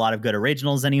don't have a lot of good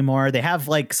originals anymore. They have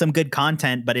like some good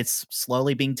content, but it's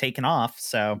slowly being taken off.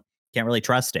 So can't really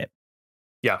trust it.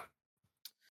 Yeah.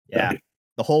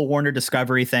 The whole Warner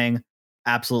Discovery thing,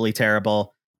 absolutely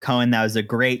terrible. Cohen, that was a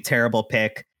great, terrible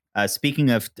pick.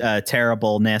 Speaking of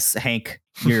terribleness, Hank,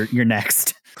 you're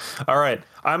next. All right.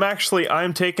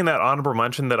 I'm taking that honorable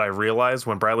mention that I realized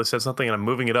when Bradley said something and I'm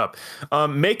moving it up.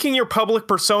 Making your public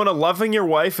persona, loving your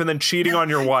wife, and then cheating on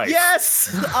your wife. Yes.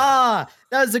 That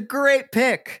was a great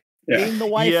pick. Being the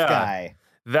wife guy.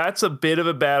 That's a bit of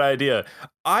a bad idea.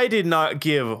 I did not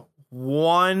give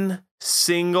one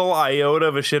single iota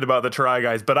of a shit about the Try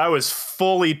Guys, but I was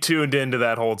fully tuned into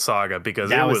that whole saga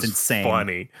because it was insane.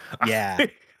 Funny. Yeah.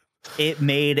 It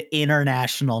made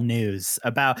international news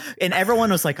and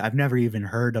everyone was like, I've never even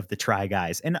heard of the Try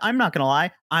Guys. And I'm not going to lie,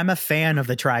 I'm a fan of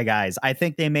the Try Guys. I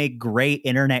think they make great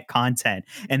internet content.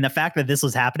 And the fact that this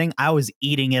was happening, I was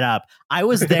eating it up. I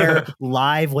was there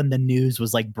live when the news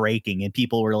was like breaking and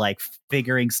people were like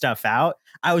figuring stuff out.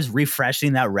 I was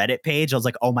refreshing that Reddit page. I was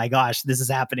like, oh my gosh, this is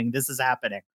happening.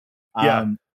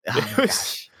 Yeah.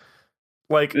 Gosh.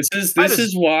 Like this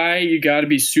is why you got to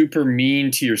be super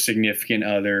mean to your significant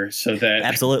other so that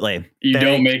absolutely you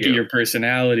don't make it your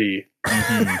personality.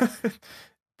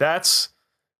 Mm-hmm.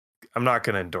 I'm not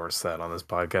going to endorse that on this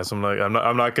podcast. I'm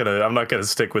not going to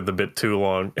stick with the bit too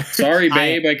long. Sorry,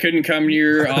 babe. I couldn't come to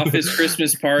your office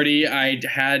Christmas party. I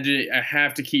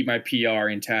have to keep my PR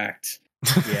intact.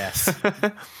 Yes.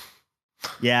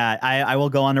 Yeah. I will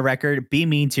go on the record. Be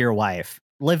mean to your wife.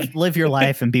 Live your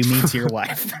life and be mean to your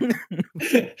wife.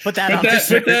 Put that on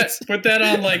put that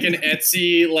on like an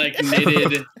Etsy like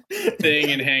knitted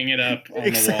thing and hang it up on the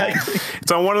wall.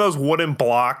 It's on one of those wooden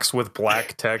blocks with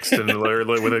black text and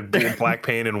with a black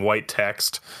paint and white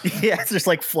text. Yeah, it's just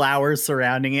like flowers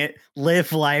surrounding it.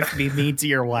 Live life, be mean to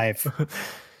your wife.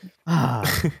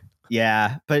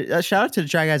 Yeah, but shout out to the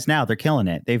Try Guys now. They're killing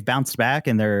it. They've bounced back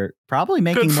and they're probably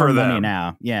making more money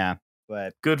now. Yeah,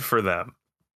 but good for them.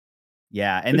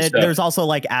 Yeah, and there's also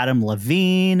like Adam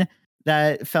Levine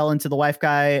that fell into the wife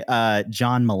guy.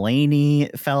 John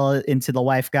Mulaney fell into the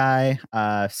wife guy.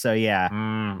 So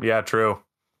yeah. Yeah, true.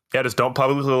 Yeah, just don't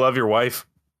publicly love your wife.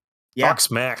 Yeah. Talk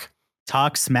smack.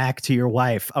 Talk smack to your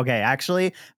wife. Okay,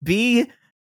 actually, be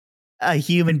a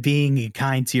human being and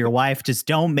kind to your wife. Just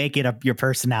don't make it your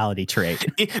personality trait.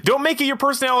 Don't make it your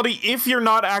personality if you're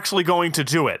not actually going to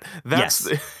do it. That's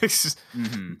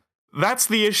that's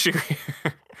the issue here.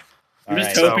 I'm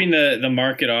just hoping the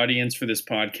market audience for this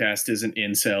podcast isn't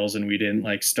incels and we didn't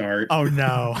like start. Oh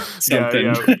no,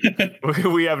 something. Yeah.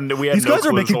 we have these guys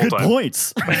are making good time.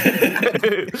 Points.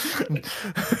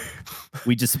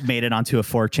 We just made it onto a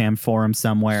 4chan forum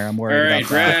somewhere. I'm worried. All right,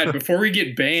 Brad. Before we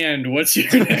get banned, what's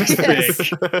your next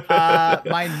pick?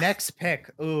 My next pick.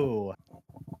 Ooh.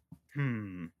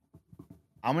 I'm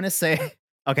gonna say.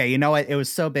 Okay, you know what? It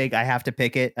was so big. I have to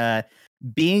pick it.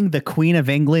 Being the Queen of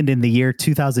England in the year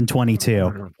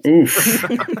 2022. Oof.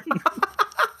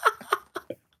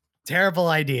 Terrible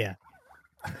idea.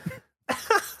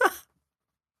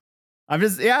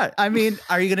 I mean,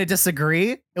 are you going to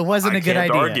disagree? It wasn't a good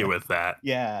idea. I can't argue with that.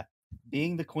 Yeah.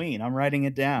 Being the queen. I'm writing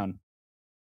it down.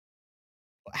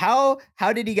 How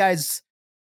did you guys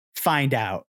find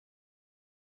out?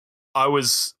 I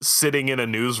was sitting in a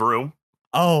newsroom.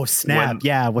 Oh, snap.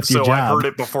 Yeah. What's your job? So I heard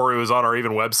it before it was on our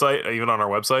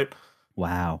website.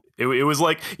 Wow. It was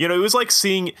like, it was like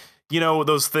seeing,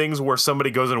 those things where somebody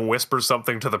goes and whispers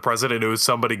something to the president. It was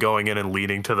somebody going in and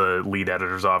leading to the lead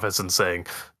editor's office and saying,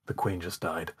 the queen just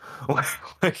died. It was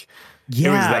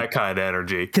that kind of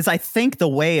energy. Because I think the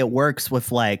way it works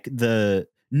with like the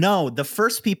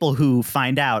first people who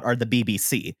find out are the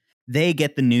BBC. They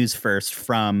get the news first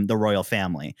from the royal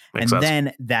family. Makes sense.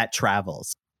 Then that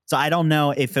travels. So I don't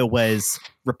know if it was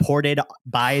reported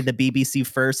by the BBC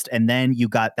first and then you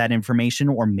got that information,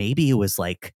 or maybe it was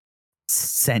like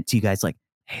sent to you guys like,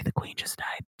 hey, the queen just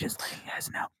died. Just letting you guys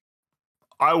know.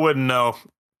 I wouldn't know.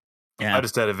 Yeah. I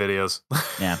just edit videos.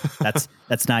 Yeah, that's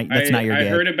not your gig. I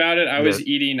heard about it. I was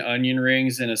eating onion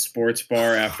rings in a sports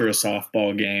bar after a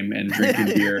softball game and drinking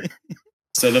beer.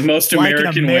 So the most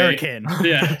American way.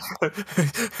 Yeah.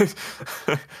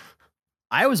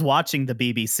 I was watching the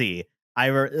BBC. I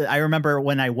remember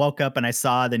when I woke up and I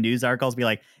saw the news articles be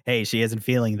like, hey, she isn't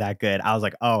feeling that good. I was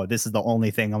like, oh, this is the only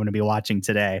thing I'm going to be watching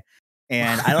today.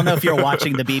 And I don't know if you're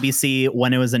watching the BBC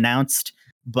when it was announced,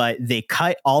 but they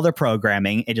cut all their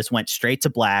programming. It just went straight to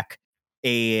black.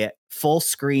 A full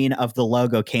screen of the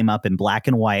logo came up in black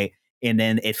and white, and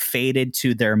then it faded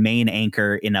to their main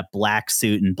anchor in a black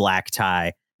suit and black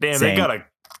tie. Damn, saying, they got a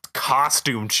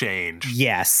costume change.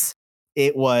 Yes,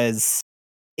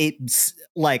 it's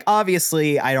like,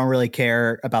 obviously I don't really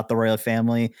care about the royal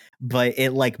family, but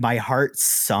it like my heart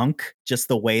sunk just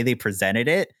the way they presented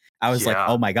it. I was like,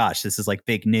 oh my gosh, this is like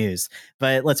big news.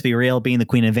 But let's be real, being the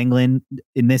Queen of England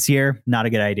in this year, not a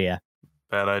good idea.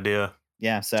 Bad idea.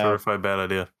 Yeah, so terrified bad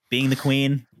idea. Being the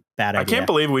queen, bad idea. I can't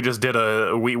believe we just did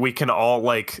we can all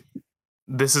like,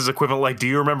 this is equivalent. Like, do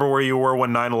you remember where you were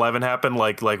when 9/11 happened?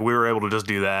 Like we were able to just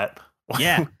do that.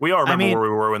 Yeah. We all remember where we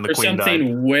were when the queen died.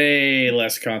 Something way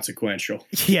less consequential.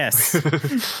 Yes.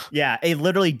 Yeah, it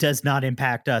literally does not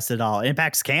impact us at all. It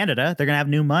impacts Canada. They're going to have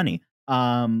new money.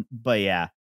 But yeah,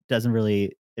 doesn't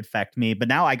really affect me. But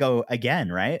now I go again,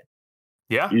 right?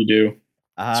 Yeah. You do.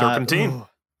 Serpentine.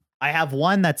 I have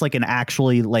one that's like an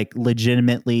actually like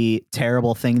legitimately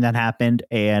terrible thing that happened,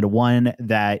 and one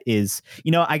that is,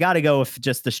 I got to go with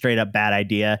just the straight up bad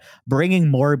idea. Bringing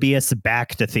Morbius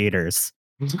back to theaters.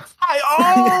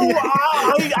 I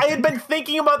had been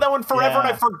thinking about that one forever, and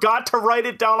I forgot to write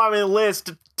it down on my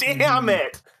list. Damn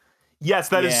it. Yes,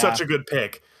 that is such a good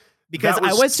pick. Because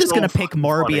I was just going to pick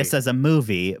Morbius as a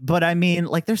movie, but I mean,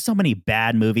 like, there's so many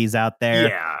bad movies out there.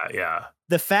 Yeah.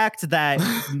 The fact that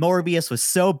Morbius was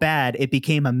so bad, it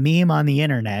became a meme on the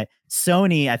internet.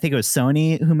 Sony, I think it was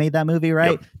Sony who made that movie,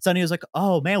 right? Yep. Sony was like,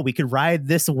 oh man, we could ride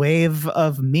this wave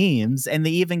of memes. And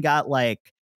they even got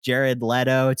like Jared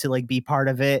Leto to like be part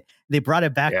of it. They brought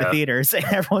it back to theaters, and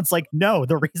everyone's like, no,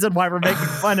 the reason why we're making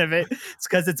fun of it is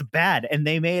because it's bad. And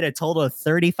they made a total of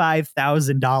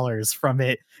 $35,000 from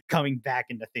it coming back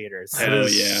into theaters. That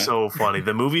is so funny.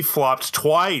 The movie flopped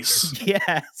twice.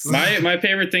 Yes. My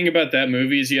favorite thing about that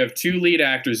movie is you have two lead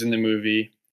actors in the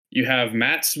movie. You have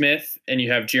Matt Smith and you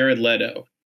have Jared Leto.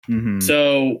 Mm-hmm.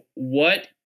 So what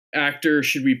actor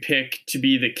should we pick to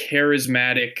be the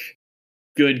charismatic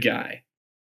good guy?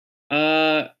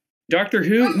 Doctor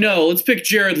Who? No, let's pick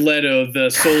Jared Leto, the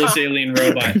soulless alien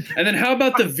robot. And then how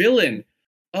about the villain?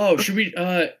 Oh, should we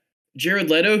Jared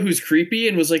Leto, who's creepy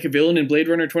and was like a villain in Blade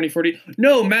Runner 2040?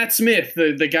 No, Matt Smith,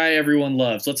 the guy everyone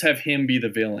loves. Let's have him be the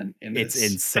villain in this.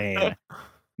 It's insane.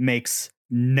 Makes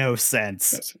no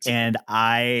sense. And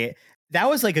that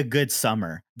was like a good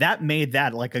summer. That made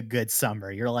that like a good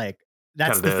summer. You're like,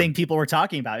 that's the thing people were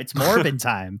talking about. It's Morbid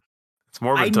time. It's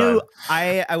Morbid time.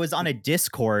 I was on a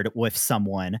Discord with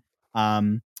someone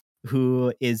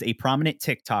who is a prominent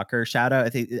TikToker. Shout out, I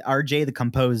think, RJ the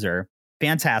Composer.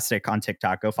 Fantastic on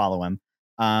TikTok. Go follow him.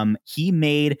 He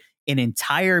made an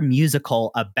entire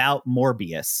musical about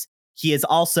Morbius. He has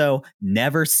also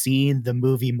never seen the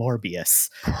movie Morbius.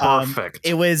 Perfect.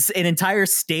 It was an entire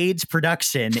stage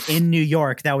production in New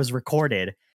York that was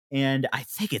recorded. And I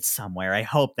think it's somewhere. I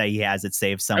hope that he has it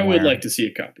saved somewhere. I would like to see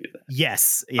a copy of that.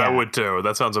 Yes. Yeah. I would too.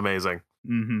 That sounds amazing.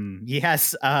 Mm-hmm. He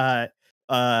has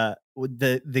the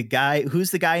guy,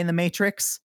 who's the guy in the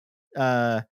Matrix?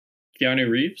 Keanu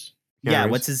Reeves? Yeah,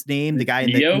 what's his name? The guy in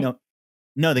Neo?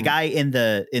 the guy in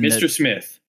Mr.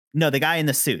 Smith. No, the guy in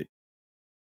the suit.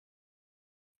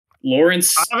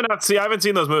 Lawrence. I haven't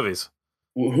seen those movies.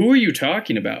 Who are you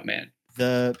talking about, man?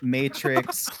 The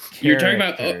Matrix. You're talking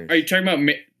about. Are you talking about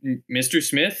Mr.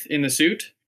 Smith in the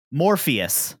suit?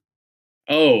 Morpheus.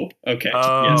 Oh, okay.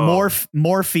 Yes.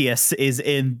 Morpheus is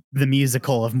in the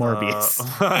musical of Morbius.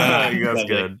 That's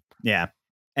good. Yeah.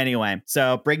 Anyway,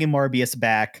 so bringing Morbius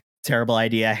back. Terrible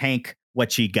idea. Hank,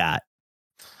 what you got?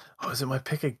 Oh, is it my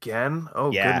pick again?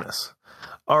 Oh, yeah. Goodness.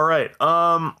 All right.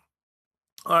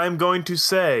 I'm going to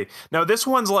say, now this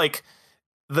one's like,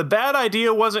 the bad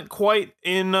idea wasn't quite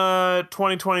in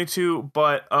 2022,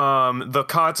 but the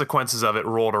consequences of it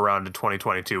rolled around in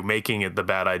 2022, making it the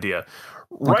bad idea.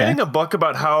 Okay. Writing a book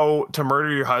about how to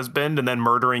murder your husband and then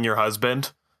murdering your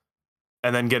husband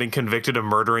and then getting convicted of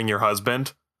murdering your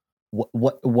husband.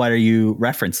 What are you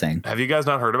referencing? Have you guys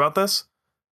not heard about this?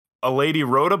 A lady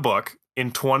wrote a book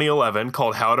in 2011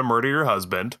 called How to Murder Your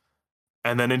Husband,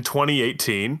 and then in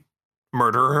 2018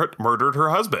 murdered her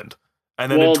husband,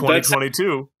 and then in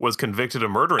 2022 was convicted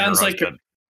of murdering her husband.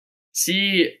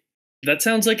 That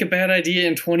sounds like a bad idea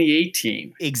in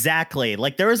 2018. Exactly.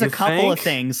 Like there was a couple of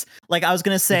things. Like I was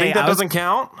gonna say, you think that doesn't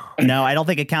count? No, I don't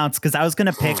think it counts because I was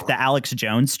gonna pick the Alex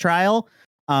Jones trial.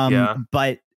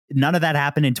 But none of that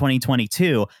happened in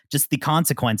 2022. Just the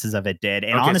consequences of it did.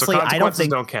 And honestly, so I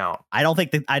don't count. I don't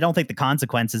think the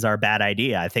consequences are a bad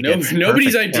idea. I think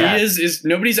nobody's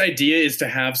idea is to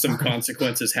have some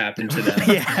consequences happen to them.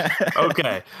 Yeah.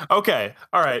 Okay.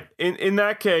 All right. In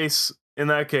that case,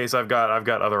 I've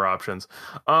got other options.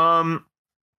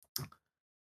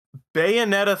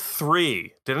 Bayonetta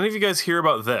 3. Did any of you guys hear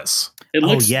about this? It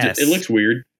looks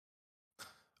weird.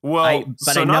 Well,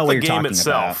 but I know not what the you're game talking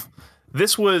itself. About.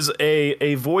 This was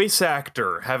a voice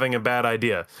actor having a bad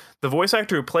idea. The voice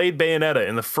actor who played Bayonetta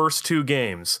in the first two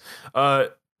games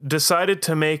decided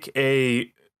to make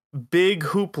a big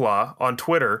hoopla on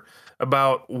Twitter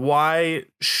about why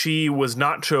she was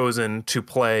not chosen to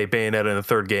play Bayonetta in the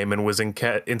third game and was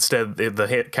instead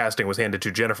the casting was handed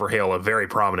to Jennifer Hale, a very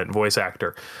prominent voice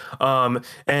actor.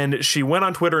 And she went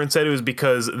on Twitter and said it was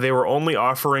because they were only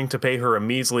offering to pay her a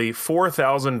measly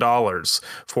 $4,000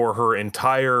 for her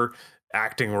entire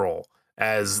acting role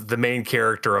as the main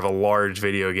character of a large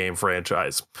video game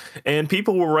franchise. And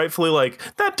people were rightfully like,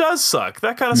 that does suck.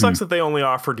 That kind of sucks that they only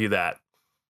offered you that.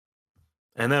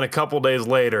 And then a couple days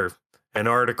later, an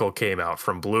article came out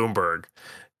from Bloomberg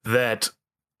that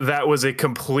was a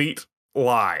complete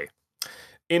lie.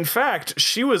 In fact,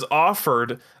 she was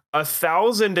offered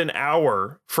 $1,000 an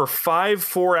hour for 5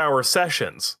 4-hour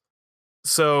sessions.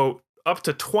 So up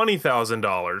to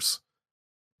 $20,000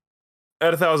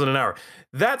 at $1,000 an hour.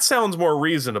 That sounds more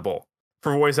reasonable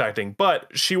for voice acting, but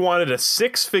she wanted a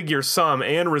 6-figure sum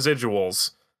and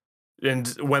residuals. And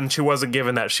when she wasn't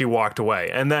given that, she walked away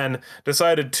and then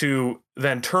decided to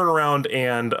then turn around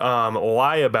and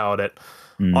lie about it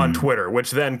on Twitter, which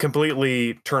then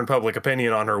completely turned public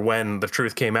opinion on her when the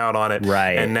truth came out on it.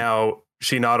 Right. And now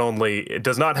she not only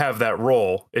does not have that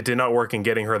role, it did not work in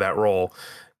getting her that role.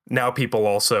 Now people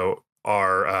also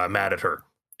are mad at her.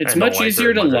 It's I don't much like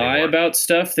easier very to much lie anymore. about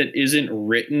stuff that isn't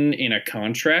written in a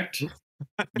contract.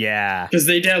 Yeah. Because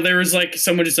there was like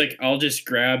someone just like, I'll just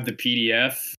grab the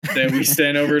PDF that we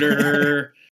sent over to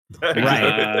her.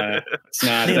 Right. It's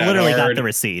not They that literally got hard. the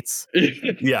receipts.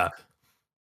 Yeah.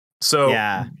 So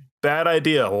Yeah. bad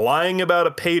idea. Lying about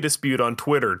a pay dispute on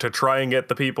Twitter to try and get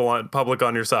the people on public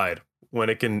on your side when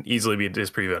it can easily be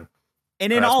disproven.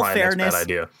 And in That's all my next fairness, bad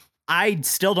idea. I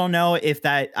still don't know if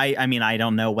that. I mean, I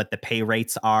don't know what the pay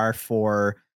rates are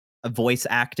for voice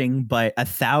acting, but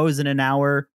 $1,000 an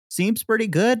hour seems pretty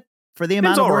good for the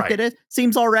amount of work alright. it is.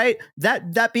 Seems all right.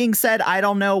 That being said, I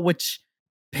don't know which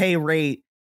pay rate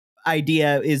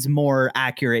idea is more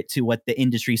accurate to what the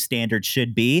industry standard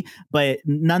should be, but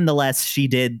nonetheless, she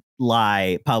did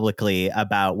lie publicly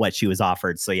about what she was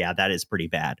offered. So yeah, that is pretty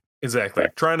bad. Exactly.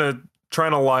 Trying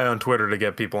to lie on Twitter to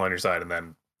get people on your side and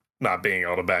then not being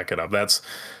able to back it up. That's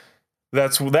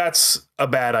a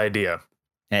bad idea.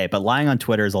 Hey, but lying on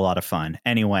Twitter is a lot of fun.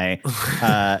 Anyway,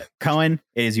 Cohen,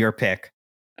 it is your pick.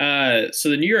 So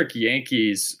the New York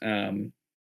Yankees,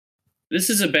 this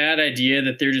is a bad idea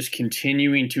that they're just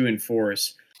continuing to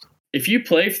enforce. If you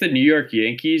play for the New York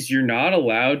Yankees, you're not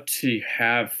allowed to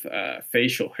have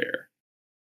facial hair.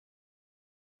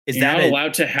 Is You're that not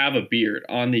allowed to have a beard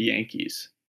on the Yankees.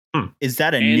 Is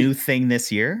that a And- new thing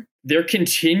this year? They're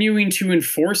continuing to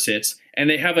enforce it, and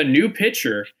they have a new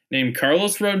pitcher named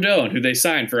Carlos Rodon, who they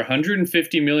signed for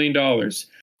 $150 million.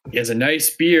 He has a nice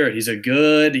beard. He's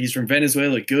from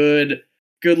Venezuela, good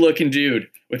looking dude.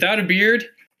 Without a beard,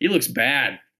 he looks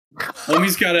bad.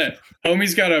 Homie's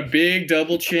got a big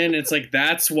double chin. It's like,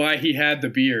 that's why he had the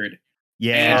beard.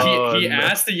 Yeah. And he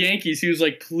asked the Yankees, he was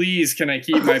like, please, can I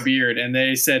keep my beard? And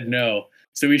they said no.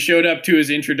 So he showed up to his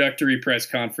introductory press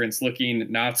conference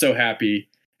looking not so happy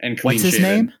and clean What's his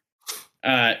name?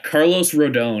 Carlos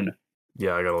Rodon.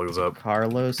 Yeah, I gotta look this up.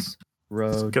 Carlos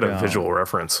Rodon. Get a visual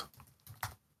reference.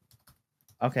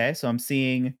 Okay, so I'm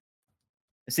seeing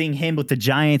him with the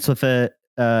Giants with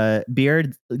a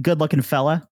beard. Good looking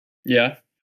fella. Yeah.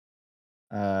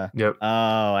 Yep.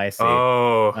 Oh, I see.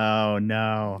 Oh.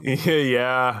 No.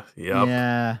 Yeah. Yep.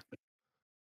 Yeah.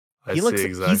 I He looks. see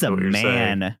exactly He's a what you're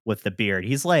saying. man with the beard.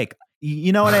 He's like,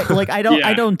 you know what? I don't. Yeah.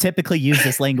 I don't typically use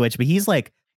this language, but he's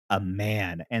like a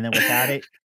man. And then without it,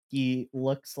 he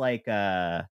looks like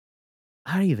I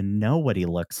don't even know what he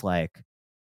looks like.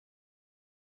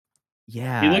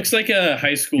 Yeah. He looks like a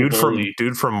high school bully.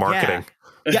 Dude from marketing.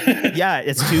 Yeah,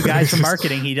 it's two guys from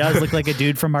marketing. He does look like a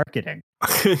dude from marketing.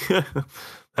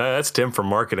 That's Tim from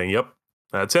marketing. Yep.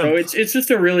 That's him. So it's just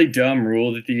a really dumb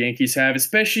rule that the Yankees have,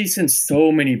 especially since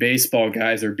so many baseball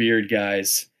guys are beard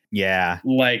guys. Yeah.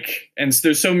 And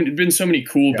there's been so many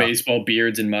cool baseball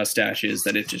beards and mustaches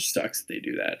that it just sucks that they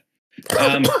do that.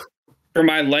 For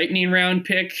my lightning round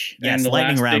pick, Yes, and the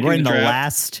lightning last round. pick We're in the draft,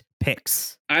 last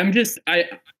picks. I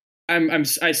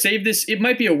saved this. It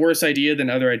might be a worse idea than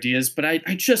other ideas, but I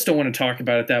just don't want to talk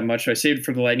about it that much. So I saved it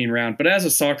for the lightning round. But as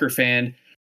a soccer fan,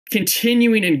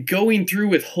 continuing and going through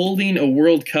with holding a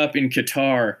World Cup in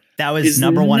Qatar, That was is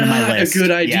number one on my not list. a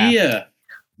good idea. Yeah.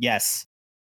 Yes.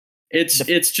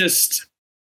 It's just,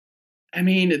 I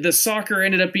mean, the soccer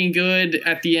ended up being good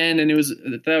at the end, and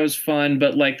that was fun.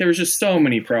 But like, there was just so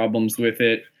many problems with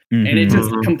it, and it Mhm.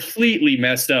 just completely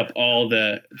messed up all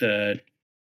the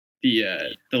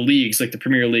leagues, like the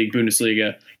Premier League,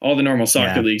 Bundesliga, all the normal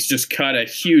soccer leagues. Just cut a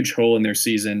huge hole in their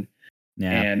season.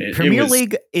 Yeah. And Premier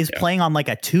League is playing on like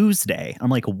a Tuesday. I'm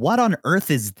like, what on earth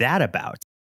is that about?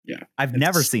 Yeah. I've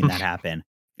never seen that happen.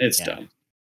 It's Yeah. dumb.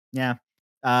 Yeah.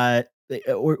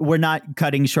 We're not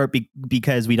cutting short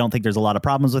because we don't think there's a lot of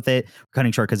problems with it. We're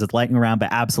cutting short because it's lightning round, but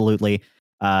absolutely,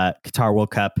 Qatar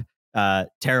World Cup,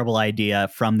 terrible idea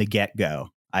from the get-go.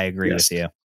 I agree with you.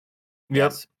 Yep.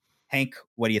 Yes. Hank,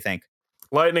 what do you think?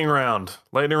 Lightning round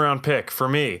pick for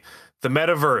me. The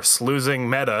metaverse losing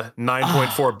Meta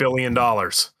 $9.4 billion.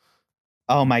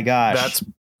 Oh my gosh. That's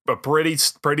a pretty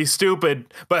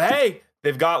stupid. But hey,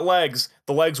 they've got legs.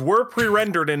 The legs were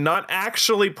pre-rendered and not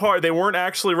actually they weren't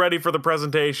actually ready for the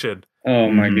presentation.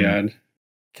 Oh my God.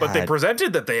 But they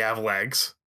presented that they have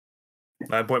legs.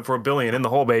 9.4 billion in the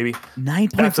hole, baby. 9.4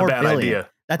 That's a bad billion. idea.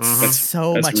 That's Mhm.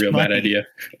 so That's much a real money. bad idea.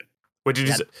 What did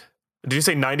you say? Did you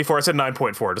say 94? I said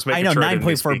 9.4. Just making I know sure I didn't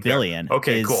 9.4 misspeak there. billion.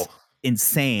 Okay, is cool.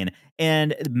 Insane.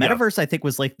 And metaverse, I think,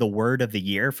 was like the word of the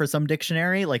year for some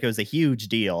dictionary. Like, it was a huge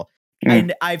deal. Mm.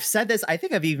 And I've said this, I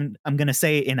think I'm going to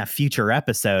say it in a future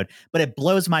episode, but it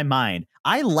blows my mind.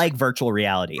 I like virtual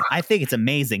reality. I think it's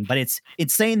amazing, but it's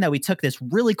insane that we took this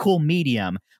really cool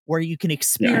medium where you can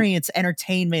experience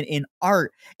entertainment in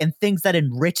art and things that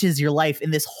enriches your life in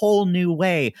this whole new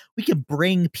way. We can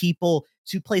bring people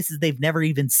to places they've never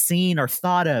even seen or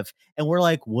thought of. And we're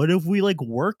like, what if we like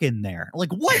work in there?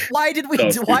 Like, what? Why did we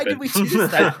choose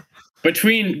that?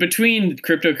 Between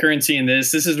cryptocurrency and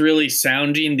this is really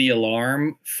sounding the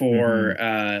alarm for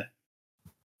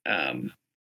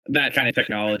that kind of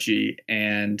technology.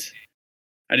 And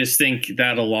I just think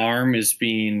that alarm is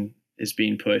being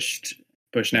pushed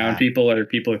now, and people are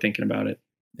thinking about it.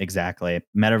 Exactly.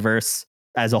 Metaverse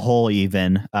as a whole,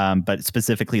 even, but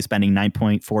specifically spending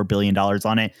 $9.4 billion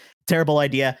on it. Terrible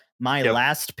idea. My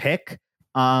last pick,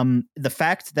 the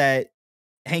fact that,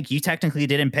 Hank, you technically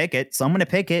didn't pick it, so I'm going to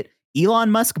pick it.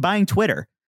 Elon Musk buying Twitter.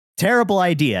 Terrible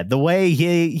idea. The way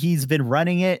he's been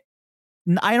running it,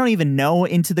 I don't even know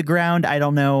into the ground. I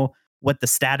don't know what the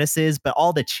status is, but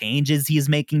all the changes he's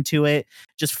making to it,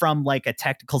 just from like a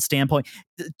technical standpoint.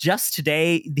 Just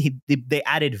today, they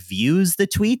added views, the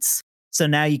tweets. So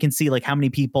now you can see like how many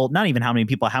people, not even how many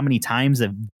people, how many times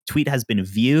a tweet has been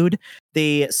viewed.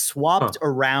 They swapped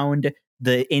around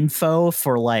the info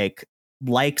for like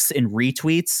likes and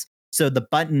retweets. So the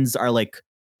buttons are like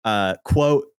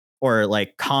quote or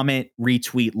like comment,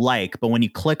 retweet, like. But when you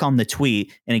click on the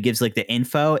tweet and it gives like the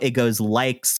info, it goes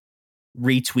likes,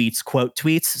 retweets, quote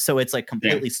tweets. So it's like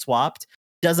completely swapped.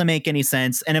 Doesn't make any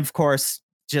sense. And of course,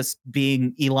 just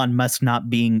being Elon Musk not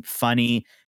being funny,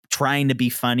 trying to be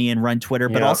funny and run Twitter,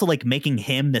 but also like making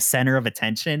him the center of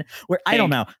attention, where I don't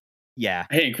know. Yeah.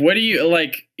 Hank, what do you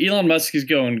like? Elon Musk is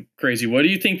going crazy. What do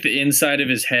you think the inside of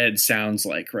his head sounds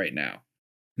like right now?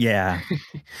 Yeah.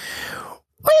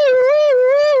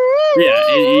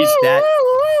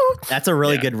 That's a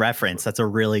really good reference. That's a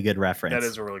really good reference. That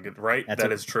is a really good, right?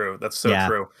 That is true. That's so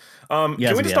true. Can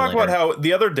we just talk about how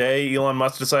the other day Elon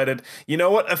Musk decided, you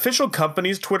know what? Official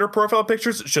companies' Twitter profile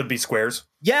pictures should be squares.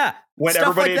 Yeah. When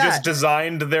everybody just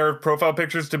designed their profile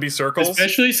pictures to be circles.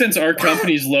 Especially since our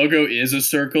company's logo is a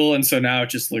circle, and so now it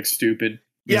just looks stupid.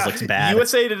 It looks bad.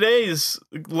 USA Today's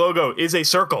logo is a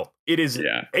circle. It is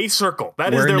a circle.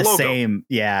 That is their logo. Same,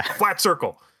 flat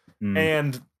circle.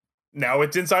 And now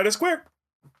it's inside a square.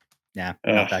 Yeah,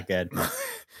 not that good.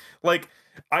 Like,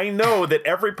 I know that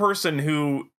every person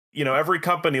who, every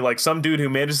company, like some dude who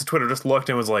manages the Twitter just looked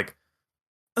and was like,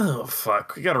 oh,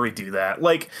 fuck, we got to redo that.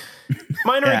 Like,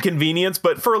 minor inconvenience,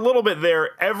 but for a little bit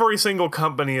there, every single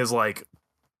company is like,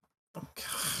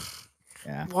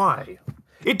 why?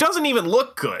 It doesn't even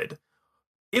look good.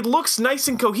 It looks nice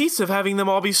and cohesive having them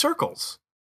all be circles.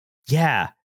 Yeah.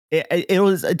 It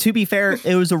was, to be fair,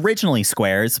 it was originally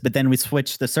squares, but then we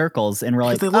switched the circles and we're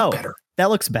like, better. That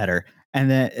looks better. And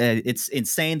then it's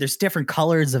insane. There's different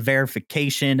colors of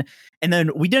verification. And then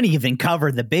we didn't even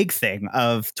cover the big thing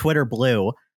of Twitter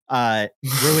Blue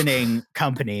ruining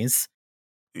companies.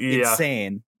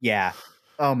 Insane. Yeah.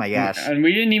 Oh my gosh. And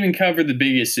we didn't even cover the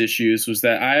biggest issues was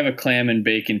that I have a clam and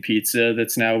bacon pizza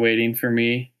that's now waiting for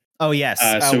me. Oh, yes.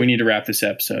 So we need to wrap this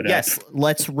episode up. Yes.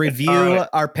 Let's review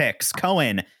our picks.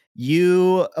 Cohen,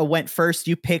 you went first.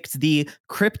 You picked the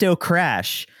crypto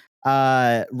crash,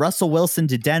 Russell Wilson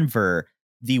to Denver,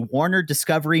 the Warner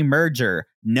Discovery merger,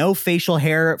 no facial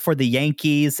hair for the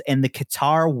Yankees, and the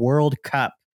Qatar World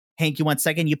Cup. Hank, you went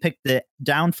second. You picked the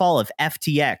downfall of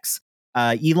FTX,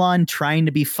 Elon trying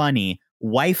to be funny,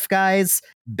 Wife Guys,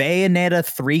 Bayonetta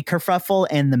 3 kerfuffle,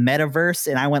 and the metaverse.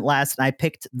 And I went last, and I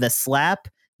picked the slap.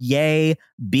 Yay,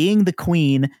 being the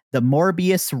queen, the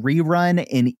Morbius rerun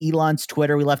in Elon's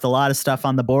Twitter. We left a lot of stuff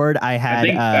on the board. I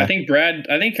think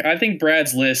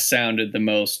Brad's list sounded the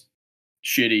most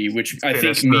shitty, which I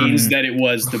think means that it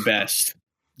was the best.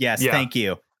 Yes, thank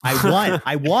you.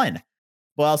 I won.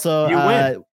 Well,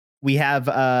 also we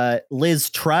have Liz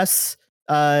Truss.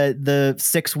 The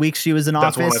 6 weeks she was in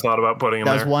office. That's one I thought about putting in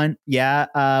there. That was one.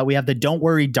 Yeah. We have the Don't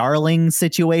Worry Darling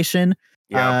situation.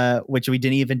 Which we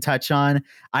didn't even touch on.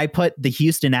 I put the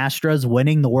Houston Astros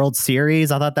winning the World Series.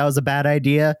 I thought that was a bad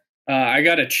idea. I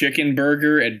got a chicken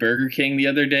burger at Burger King the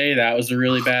other day. That was a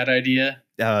really bad idea.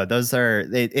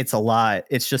 It's a lot.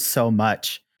 It's just so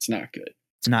much. It's not good.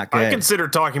 It's not good. I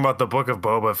considered talking about the Book of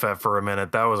Boba Fett for a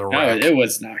minute. That was a wreck. No, it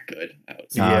was not good.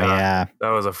 That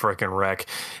was a freaking wreck.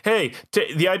 Hey,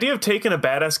 the idea of taking a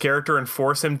badass character and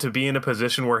force him to be in a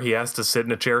position where he has to sit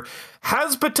in a chair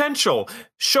has potential.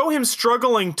 Show him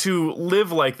struggling to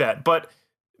live like that, but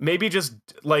maybe just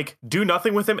like do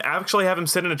nothing with him. Actually have him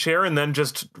sit in a chair and then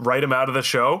just write him out of the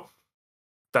show.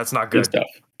 That's not good.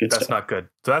 Good that's stuff. Not good.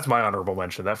 So that's my honorable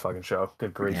mention. That fucking show.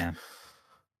 Good grief. Yeah.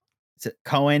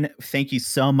 Cohen, thank you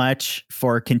so much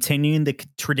for continuing the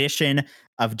tradition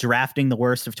of drafting the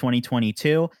worst of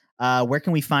 2022. Where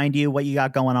can we find you? What you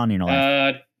got going on in your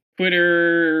life?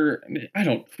 Twitter. I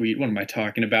don't tweet. What am I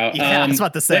talking about? Yeah, I was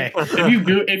about to say.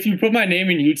 If you put my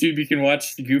name in YouTube, you can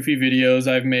watch the goofy videos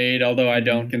I've made. Although I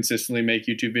don't consistently make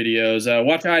YouTube videos.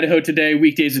 Watch Idaho Today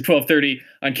weekdays at 12:30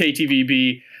 on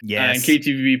KTVB. Yes. And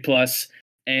KTVB Plus.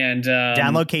 And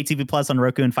download KTV Plus on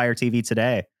Roku and Fire TV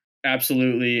today.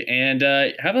 Absolutely. And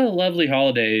have a lovely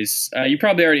holidays. You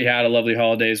probably already had a lovely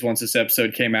holidays once this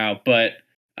episode came out, but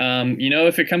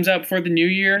if it comes out before the new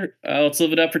year, let's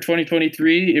live it up for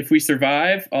 2023. If we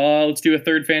survive, let's do a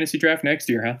third fantasy draft next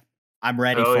year, huh? I'm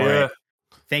ready for it.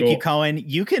 Thank you, Cohen.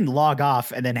 You can log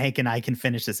off, and then Hank and I can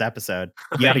finish this episode.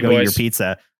 You got to go eat your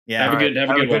pizza. Yeah. Have a good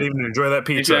one. Evening. Enjoy that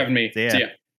pizza. Thanks for having me. See ya.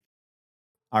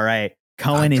 All right.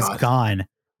 Cohen is gone.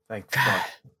 Thank God.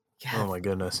 Oh my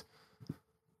goodness.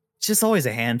 It's just always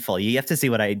a handful. You have to see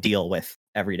what I deal with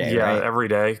every day. Yeah, right? every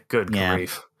day. Good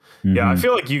grief. Mm-hmm. Yeah, I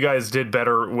feel like you guys did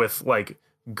better with like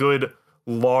good,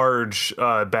 large,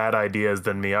 bad ideas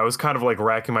than me. I was kind of like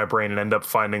racking my brain and end up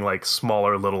finding like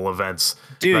smaller little events.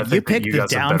 Dude, you picked the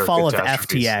downfall of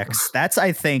FTX. That's,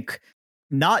 I think,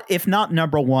 if not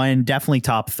number one, definitely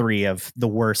top 3 of the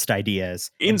worst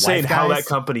ideas. Insane how that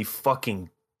company fucking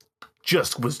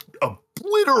just was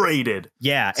obliterated.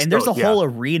 Yeah, and there's a whole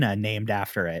arena named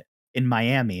after it in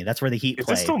Miami. That's where the Heat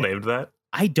play. Is it still named that?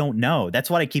 I don't know. That's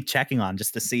what I keep checking on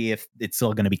just to see if it's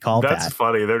still going to be called that. That's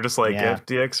funny. They're just like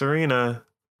FTX Arena.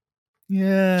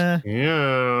 Yeah.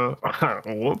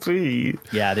 Whoopsie.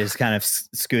 Yeah, they're just kind of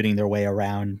scooting their way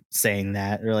around saying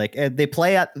that. They're like, they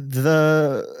play at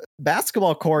the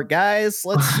basketball court, guys.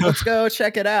 Let's go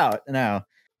check it out. No.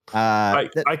 I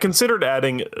considered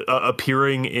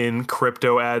appearing in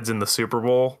crypto ads in the Super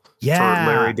Bowl for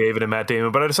Larry David and Matt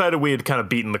Damon, but I decided we had kind of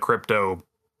beaten the crypto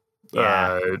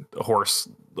horse.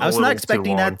 I was not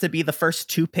expecting that to be the first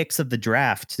 2 picks of the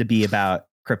draft to be about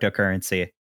cryptocurrency.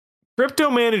 Crypto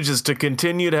manages to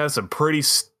continue to have some pretty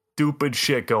stupid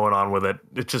shit going on with it.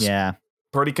 It's just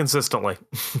pretty consistently.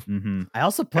 Mm-hmm. I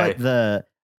also put the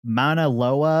Mauna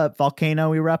Loa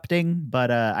volcano erupting,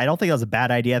 but I don't think that was a bad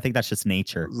idea. I think that's just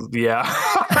nature. Yeah.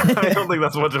 I don't think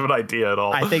that's much of an idea at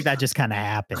all. I think that just kind of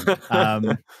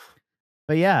happened.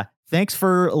 But yeah, thanks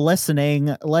for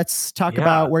listening. Let's talk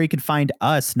about where you can find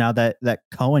us now that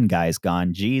Cohen guy's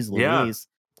gone. Jeez Louise.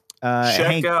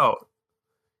 Check out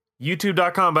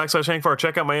youtube.com/HankFar.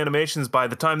 Check out my animations. By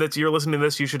the time that you're listening to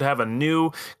this, you should have a new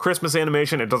Christmas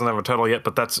animation. It doesn't have a title yet,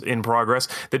 but that's in progress.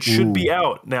 That should be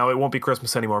out. Now, it won't be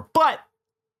Christmas anymore, but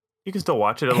you can still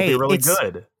watch it. It'll be really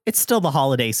good. It's still the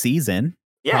holiday season,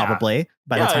 probably,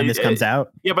 by the time this comes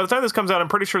out. Yeah, by the time this comes out, I'm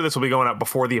pretty sure this will be going out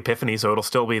before the Epiphany, so it'll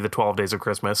still be the 12 days of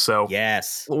Christmas. So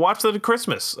yes, watch the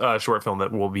Christmas short film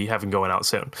that we'll be having going out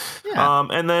soon. Yeah.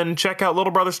 And then check out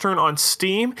Little Brother's Turn on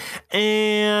Steam,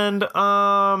 and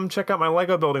check out my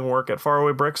Lego building work at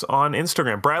Faraway Bricks on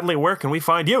Instagram. Bradley, where can we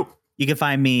find you? You can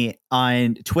find me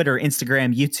on Twitter,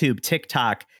 Instagram, YouTube,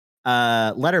 TikTok,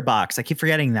 Letterboxd. I keep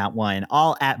forgetting that one.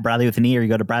 All at Bradley with an E, or you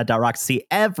go to brad.rocks to see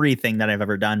everything that I've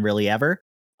ever done, really ever.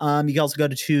 You can also go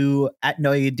to at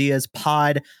No Ideas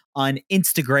Pod on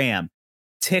Instagram,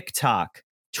 TikTok,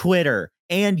 Twitter,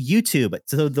 and YouTube.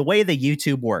 So the way the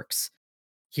YouTube works,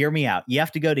 hear me out. You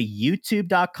have to go to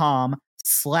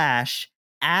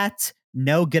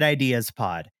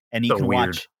youtube.com/@NoGoodIdeasPod, and you can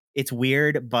watch. It's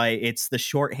weird, but it's the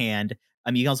shorthand.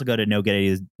 You can also go to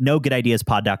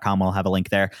NoGoodIdeasPod.com. I'll have a link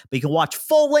there, but you can watch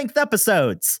full-length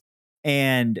episodes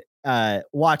and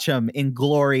watch them in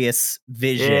glorious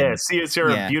vision. Yeah, see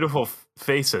our beautiful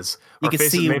faces. You can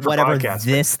see whatever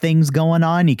this thing's going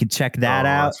on. You can check that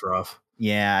out. That's rough.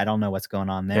 Yeah, I don't know what's going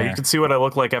on there. Yeah, you can see what I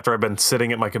look like after I've been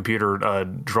sitting at my computer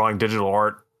drawing digital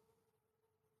art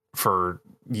for,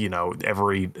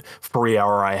 every free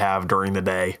hour I have during the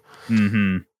day.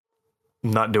 Mm-hmm.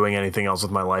 Not doing anything else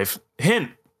with my life. Hint.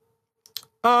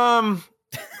 A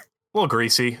little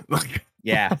greasy.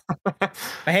 Yeah. But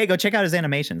hey, go check out his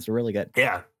animations. They're really good.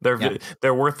 Yeah,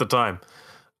 they're worth the time.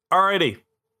 Alrighty.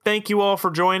 Thank you all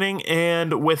for joining.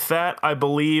 And with that, I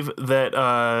believe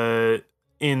that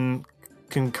in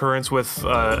concurrence with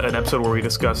an episode where we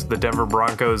discussed the Denver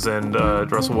Broncos and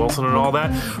Russell Wilson and all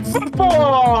that,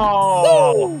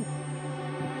 football! Woo!